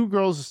 These two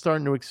girls are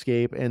starting to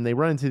escape, and they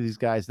run into these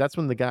guys. That's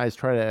when the guys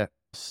try to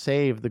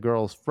save the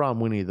girls from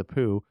Winnie the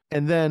Pooh.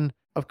 And then,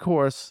 of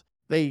course...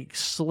 they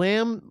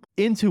slam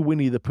into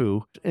Winnie the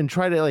Pooh and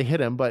try to like hit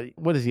him, but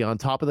what is he, on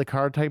top of the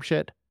car type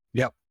shit?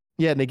 Yep.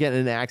 Yeah, and they get in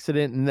an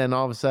accident, and then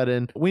all of a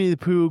sudden, Winnie the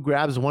Pooh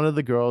grabs one of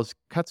the girls,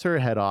 cuts her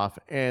head off,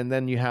 and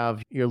then you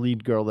have your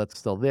lead girl that's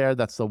still there.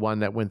 That's the one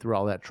that went through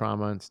all that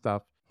trauma and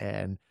stuff.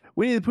 And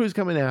Winnie the Pooh's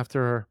coming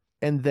after her.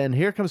 And then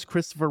here comes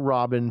Christopher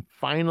Robin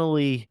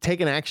finally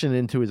taking action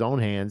into his own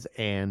hands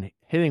and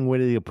hitting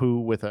Winnie the Pooh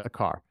with a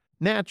car.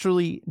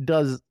 Naturally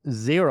does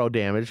 0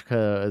 damage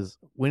because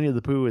Winnie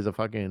the Pooh is a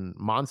fucking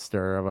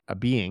monster of a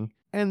being.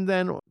 And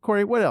then,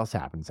 Corey, what else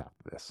happens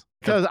after this?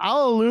 Because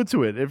I'll allude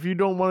to it if you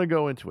don't want to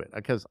go into it.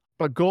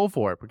 But go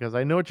for it, because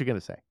I know what you're going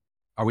to say.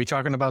 Are we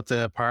talking about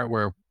the part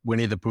where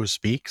Winnie the Pooh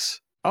speaks?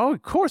 Oh,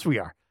 of course we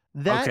are.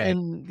 That okay.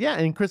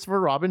 And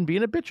Christopher Robin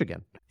being a bitch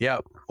again. Yeah.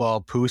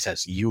 Well, Pooh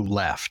says, you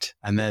left.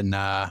 And then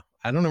I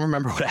don't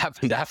remember what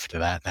happened after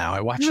that now.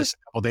 I watched this a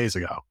couple days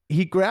ago.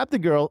 He grabbed the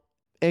girl.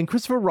 And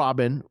Christopher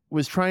Robin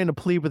was trying to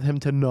plead with him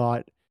to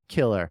not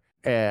kill her.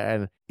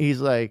 And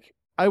he's like,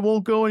 I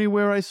won't go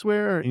anywhere, I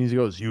swear. And he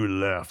goes, you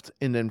left.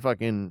 And then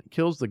fucking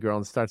kills the girl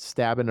and starts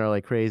stabbing her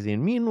like crazy.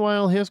 And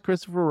meanwhile, here's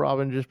Christopher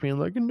Robin just being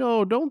like,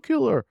 no, don't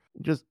kill her.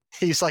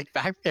 He's like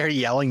back there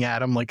yelling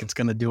at him like it's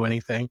going to do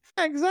anything.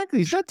 Exactly.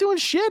 He's not doing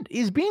shit.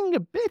 He's being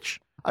a bitch.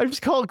 I've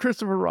just called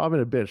Christopher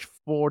Robin a bitch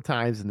 4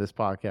 times in this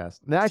podcast.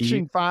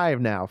 Actually, 5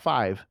 now.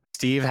 5.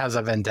 Steve has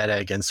a vendetta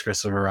against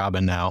Christopher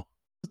Robin now.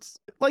 It's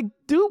like,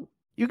 dude,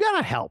 you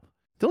gotta help.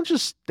 Don't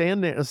just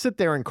stand there and sit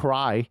there and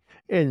cry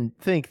and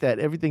think that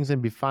everything's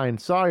gonna be fine.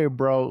 Sorry,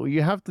 bro.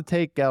 You have to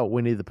take out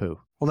Winnie the Pooh.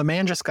 Well, the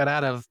man just got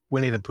out of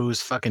Winnie the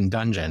Pooh's fucking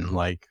dungeon.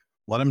 Like,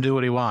 let him do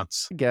what he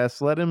wants. I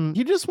guess let him.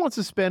 He just wants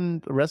to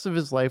spend the rest of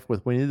his life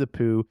with Winnie the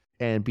Pooh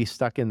and be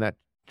stuck in that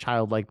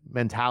childlike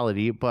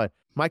mentality. But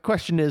my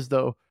question is,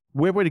 though,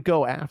 where would it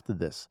go after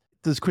this?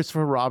 Does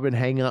Christopher Robin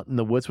hang out in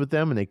the woods with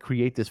them and they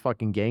create this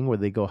fucking gang where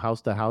they go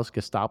house to house,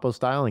 Gestapo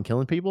style, and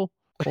killing people?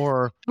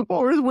 Or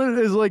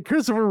is like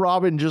Christopher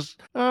Robin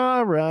just,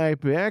 all right,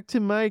 back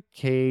to my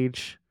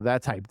cage,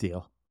 that type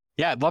deal.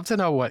 Yeah, I'd love to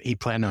know what he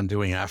planned on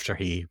doing after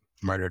he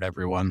murdered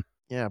everyone.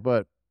 Yeah,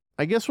 but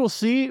I guess we'll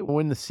see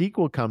when the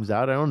sequel comes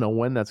out. I don't know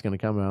when that's going to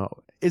come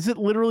out. Is it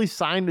literally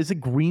signed? Is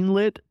it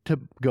greenlit to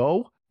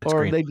go?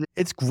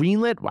 It's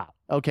greenlit? Wow.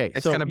 Okay.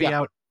 It's going to be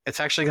out. It's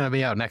actually going to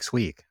be out next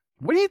week.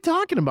 What are you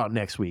talking about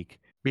next week?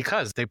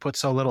 Because they put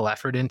so little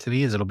effort into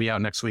these, it'll be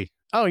out next week.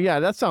 Oh, yeah,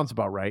 that sounds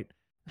about right.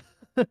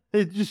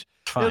 It'll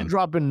Fine.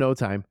 drop in no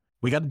time.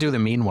 We got to do the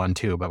mean one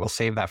too, but we'll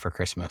save that for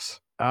Christmas.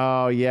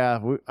 Oh, yeah.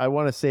 I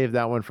want to save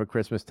that one for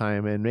Christmas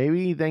time and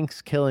maybe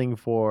Thanksgiving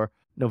for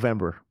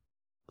November.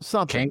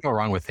 Something. Can't go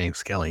wrong with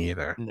Thanksgiving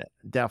either.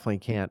 Definitely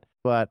can't.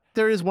 But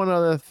there is one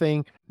other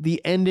thing.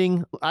 The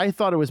ending, I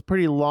thought it was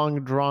pretty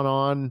long, drawn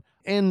on,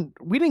 and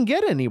we didn't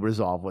get any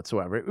resolve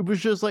whatsoever. It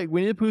was just like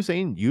Winnie the Pooh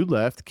saying, you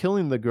left,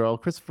 killing the girl,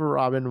 Christopher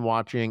Robin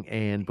watching,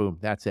 and boom,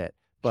 that's it.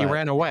 But, He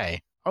ran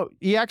away. Oh,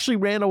 he actually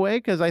ran away?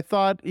 Because I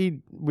thought he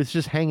was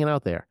just hanging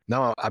out there.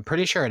 No, I'm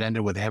pretty sure it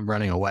ended with him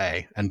running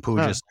away and Pooh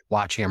just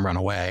watching him run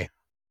away.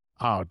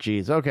 Oh,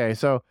 geez. Okay,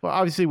 so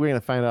obviously we're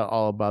going to find out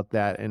all about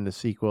that in the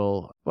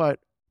sequel. But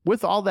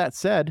with all that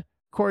said,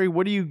 Corey,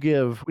 what do you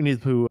give Winnie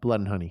the Pooh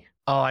Blood and Honey?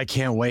 Oh, I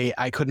can't wait.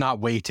 I could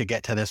not wait to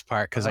get to this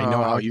part because I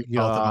know how you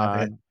felt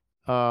about it.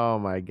 Oh,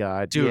 my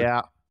God. Dude,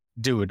 yeah.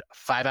 Dude,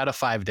 5 out of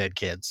 5 dead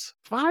kids.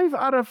 5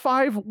 out of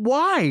 5?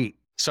 Why?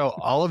 So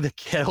all of the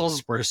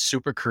kills were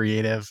super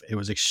creative. It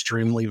was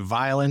extremely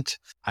violent.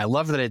 I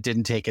love that it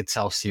didn't take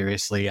itself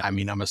seriously. I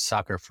mean, I'm a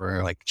sucker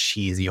for like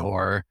cheesy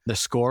horror. The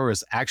score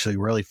was actually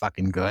really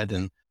fucking good.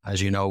 And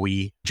as you know,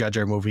 we judge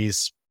our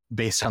movies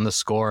based on the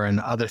score and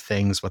other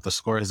things, but the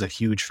score is a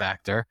huge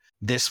factor.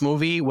 This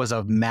movie was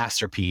a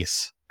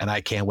masterpiece, and I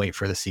can't wait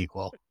for the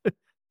sequel.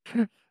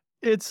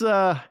 It's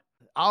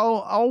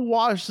I'll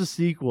watch the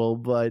sequel,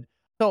 but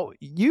so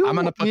I'm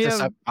gonna put this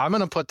up. I'm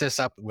gonna put this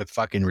up with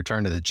fucking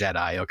Return of the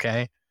Jedi,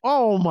 okay?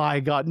 Oh my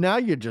God. Now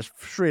you're just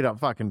straight up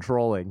fucking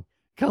trolling.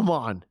 Come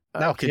on.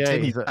 No, Okay.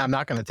 continue. I'm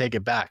not gonna take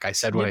it back. I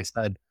said what I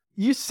said.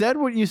 You said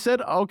what you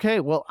said. Okay,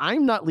 well,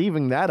 I'm not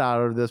leaving that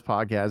out of this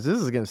podcast. This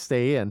is going to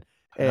stay in.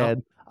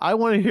 And I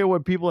want to hear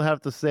what people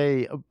have to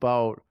say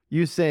about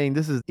you saying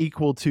this is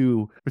equal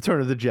to Return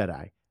of the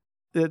Jedi.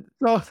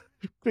 Oh,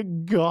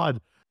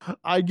 God.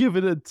 I give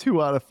it a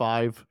 2 out of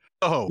 5.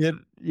 Oh.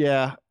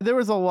 Yeah. There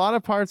was a lot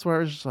of parts where I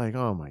was just like,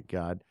 oh, my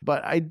God.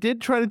 But I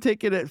did try to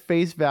take it at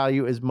face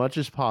value as much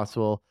as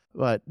possible.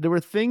 But there were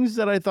things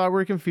that I thought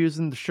were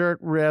confusing. The shirt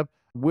rip,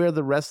 where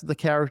the rest of the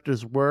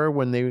characters were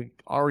when they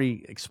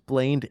already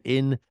explained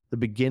in the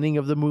beginning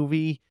of the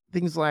movie,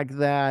 things like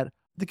that.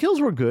 The kills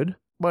were good,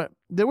 but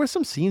there were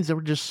some scenes that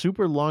were just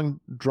super long,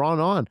 drawn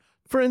on.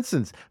 For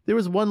instance, there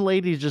was one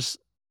lady just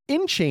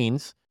in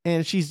chains,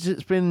 and she's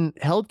just been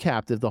held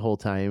captive the whole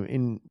time.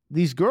 And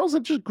these girls are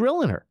just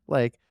grilling her.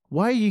 Like,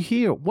 why are you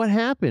here? What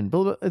happened?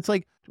 It's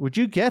like, would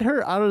you get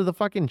her out of the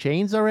fucking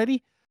chains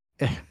already?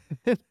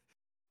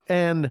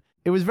 And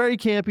it was very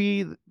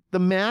campy. The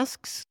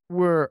masks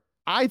were,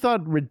 I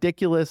thought,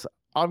 ridiculous.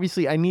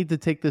 Obviously, I need to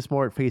take this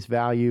more at face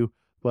value,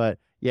 but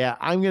yeah,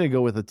 I'm going to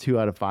go with a 2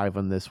 out of 5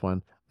 on this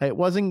one. It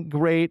wasn't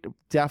great.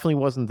 Definitely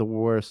wasn't the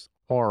worst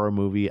horror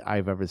movie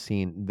I've ever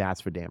seen.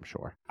 That's for damn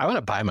sure. I want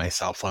to buy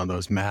myself one of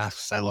those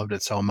masks. I loved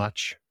it so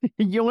much.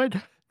 You know what?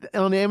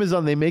 On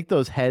Amazon, they make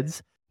those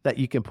heads that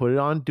you can put it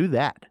on. Do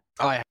that.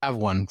 Oh, I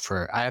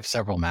have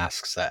several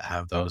masks that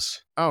have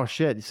those. Oh,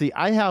 shit. See,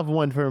 I have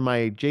one for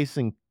my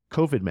Jason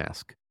COVID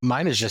mask.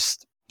 Mine is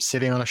just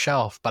sitting on a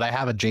shelf, but I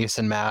have a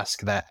Jason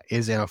mask that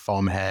is in a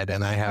foam head,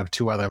 and I have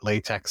 2 other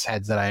latex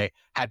heads that I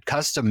had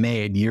custom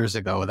made years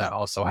ago that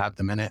also have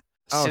them in it,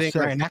 sitting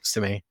right next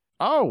to me.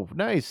 Oh,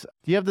 nice.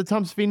 Do you have the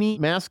Tom Savini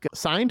mask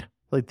signed?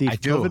 Like the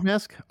COVID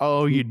mask?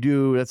 Oh, you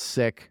do. That's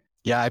sick.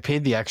 Yeah, I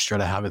paid the extra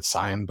to have it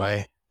signed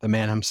by the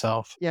man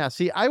himself. Yeah,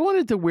 see, I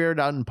wanted to wear it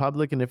out in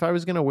public, and if I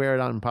was going to wear it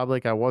out in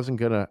public, I wasn't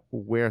going to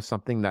wear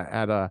something that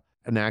had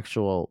an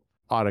actual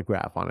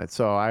autograph on it.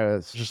 So I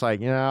was just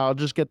like, I'll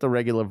just get the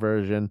regular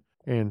version.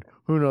 And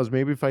who knows,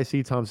 maybe if I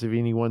see Tom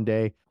Savini one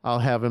day, I'll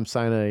have him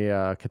sign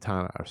a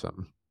katana or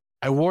something.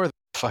 I wore the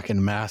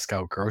fucking mask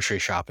out grocery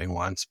shopping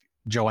once.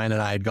 Joanne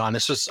and I had gone.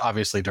 This was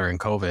obviously during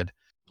COVID.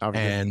 Okay.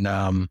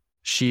 And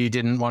she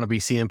didn't want to be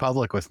seen in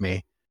public with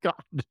me. God.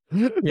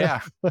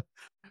 Yeah.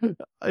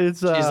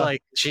 It's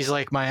she's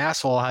like, my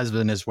asshole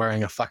husband is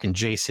wearing a fucking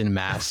Jason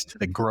mask to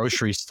the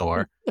grocery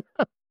store.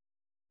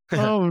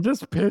 Oh,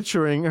 just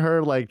picturing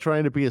her like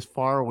trying to be as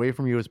far away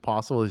from you as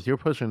possible as you're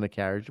pushing the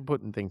carriage, you're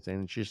putting things in,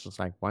 and she's just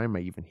like, why am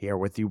I even here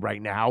with you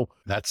right now?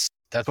 That's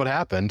what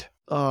happened.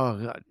 Oh,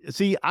 God.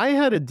 See, I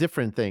had a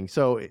different thing.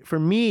 So for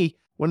me,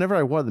 whenever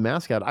I wore the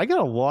mask out, I got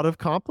a lot of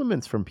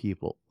compliments from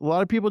people. A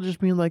lot of people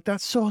just being like,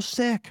 that's so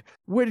sick.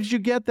 Where did you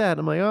get that?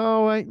 I'm like,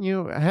 oh,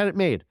 I had it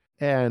made.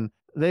 And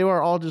they were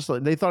all just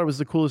like, they thought it was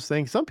the coolest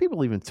thing. Some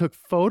people even took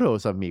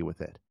photos of me with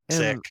it. And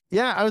sick.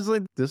 Yeah, I was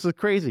like, this is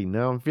crazy.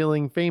 Now I'm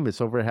feeling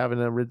famous over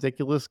having a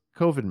ridiculous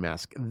COVID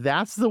mask.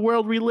 That's the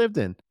world we lived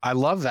in. I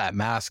love that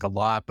mask a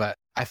lot, but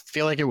I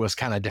feel like it was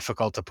kind of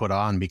difficult to put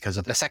on because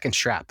of the second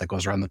strap that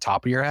goes around the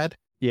top of your head.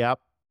 Yep.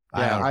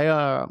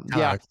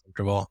 Yeah.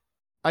 Comfortable.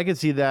 I could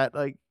see that.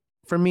 Like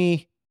for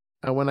me,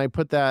 when I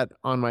put that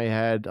on my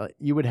head,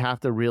 you would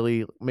have to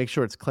really make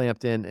sure it's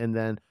clamped in. And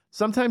then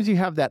sometimes you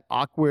have that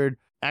awkward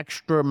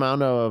extra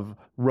amount of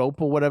rope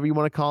or whatever you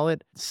want to call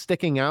it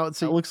sticking out.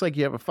 So it looks like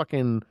you have a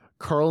fucking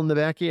curl in the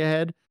back of your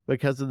head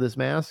because of this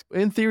mask.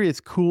 In theory,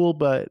 it's cool,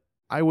 but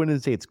I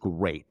wouldn't say it's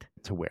great.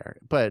 to wear.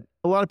 But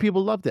a lot of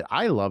people loved it.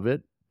 I love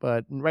it.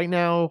 But right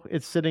now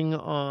it's sitting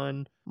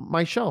on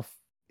my shelf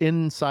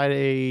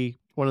inside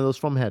one of those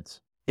foam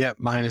heads. Yeah,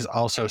 mine is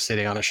also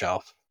sitting on a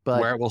shelf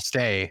where it will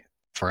stay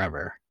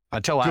forever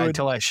until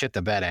I shit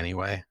the bed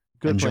anyway.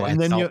 Good Enjoy point.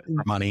 And then for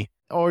money.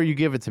 Or you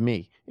give it to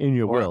me in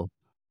your will.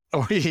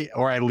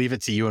 Or I leave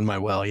it to you in my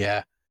will.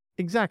 Yeah.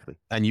 Exactly.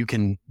 And you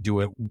can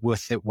do it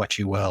with it what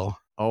you will.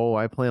 Oh,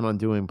 I plan on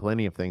doing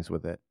plenty of things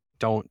with it.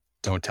 Don't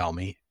tell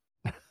me.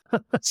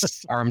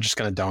 Or I'm just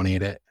going to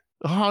donate it.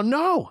 Oh,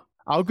 no.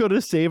 I'll go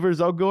to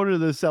Savers. I'll go to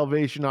the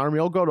Salvation Army.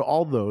 I'll go to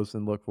all those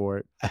and look for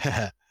it.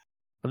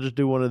 I'll just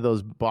do one of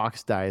those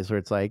box dives where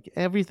it's like,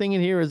 everything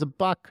in here is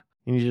 $1.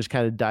 And you just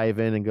kind of dive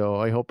in and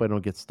go, I hope I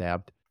don't get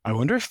stabbed. I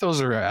wonder if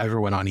those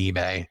ever went on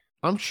eBay.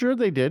 I'm sure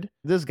they did.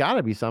 There's got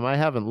to be some. I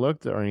haven't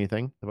looked or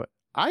anything, but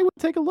I would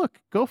take a look.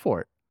 Go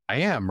for it. I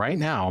am right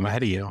now. I'm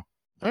ahead of you.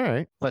 All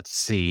right. Let's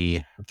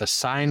see. The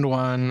signed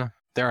one,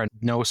 there are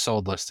no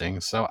sold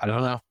listings. So I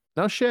don't know.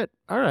 No shit.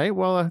 All right.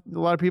 Well, a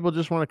lot of people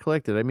just want to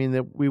collect it. I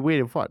mean, we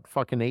waited,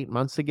 fucking 8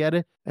 months to get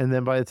it. And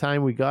then by the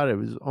time we got it, it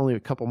was only a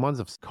couple months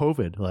of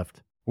COVID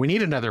left. We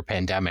need another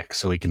pandemic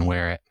so we can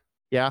wear it.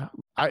 Yeah.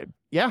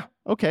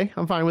 Okay.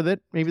 I'm fine with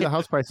it. Maybe the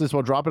house prices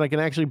will drop and I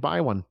can actually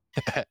buy one.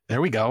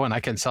 There we go. And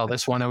I can sell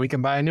this one and we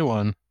can buy a new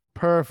one.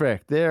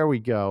 Perfect. There we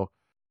go.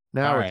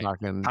 Now we're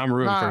talking. I'm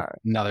rooting for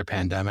another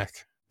pandemic.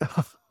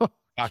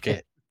 Fuck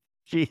it.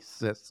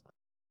 Jesus.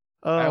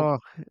 I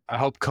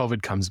hope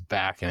COVID comes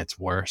back and it's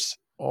worse.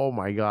 Oh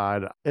my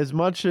God. As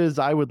much as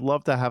I would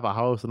love to have a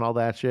house and all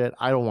that shit,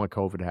 I don't want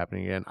COVID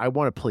happening again. I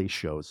want to play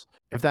shows.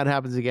 If that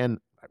happens again,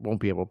 I won't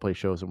be able to play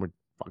shows and we're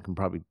fucking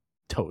probably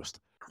toast.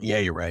 Yeah,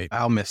 you're right.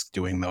 I'll miss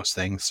doing those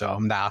things. So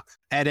now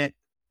edit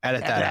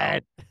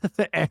that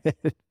out.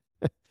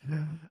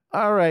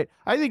 All right.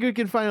 I think we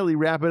can finally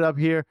wrap it up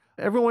here.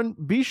 Everyone,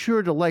 be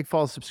sure to like,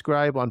 follow,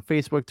 subscribe on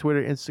Facebook,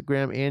 Twitter,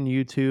 Instagram, and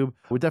YouTube.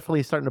 We're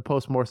definitely starting to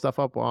post more stuff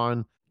up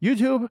on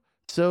YouTube.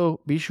 So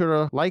be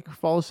sure to like,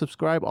 follow,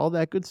 subscribe, all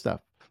that good stuff.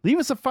 Leave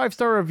us a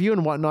 5-star review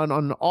and whatnot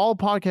on all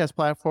podcast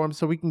platforms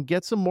so we can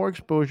get some more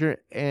exposure.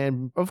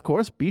 And of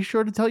course, be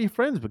sure to tell your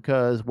friends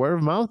because word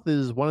of mouth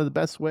is one of the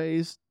best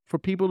ways for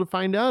people to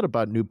find out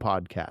about new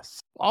podcasts.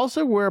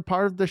 Also, we're a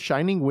part of the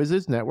Shining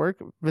Wizards Network.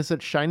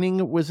 Visit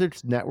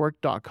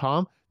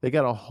shiningwizardsnetwork.com. They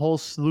got a whole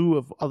slew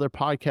of other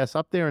podcasts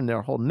up there in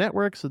their whole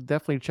network, so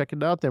definitely check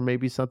it out. There may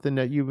be something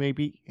that you may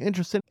be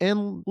interested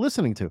in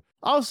listening to.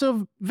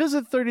 Also,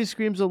 visit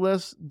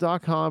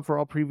 30screamsorless.com for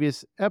all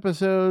previous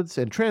episodes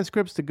and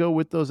transcripts to go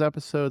with those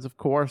episodes, of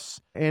course.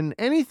 And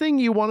anything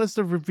you want us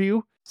to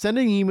review, send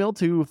an email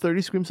to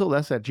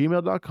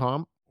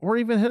 30screamsorless@gmail.com. or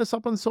even hit us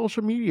up on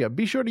social media.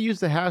 Be sure to use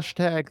the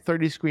hashtag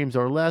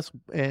 30screamsorless,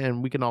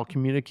 and we can all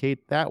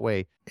communicate that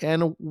way.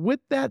 And with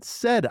that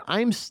said,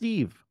 I'm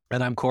Steve.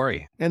 And I'm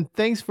Corey. And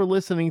thanks for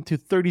listening to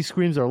 30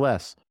 Screams or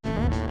Less.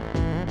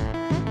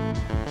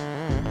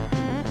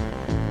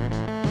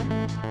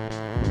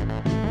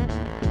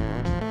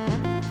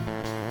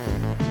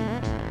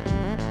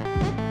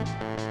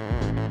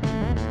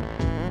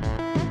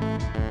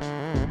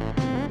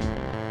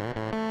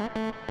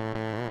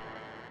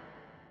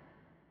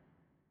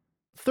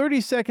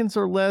 30 seconds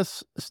or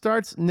less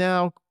starts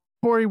now.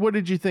 Corey, what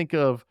did you think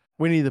of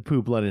Winnie the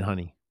Pooh, Blood and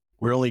Honey?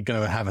 We're only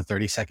going to have a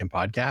 30-second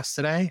podcast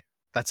today?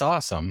 That's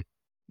awesome.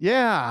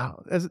 Yeah.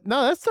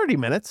 No, that's 30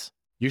 minutes.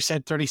 You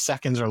said 30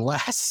 seconds or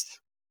less.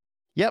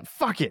 Yep.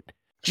 Fuck it.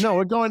 No,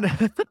 we're going.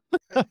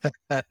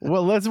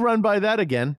 Well, let's run by that again.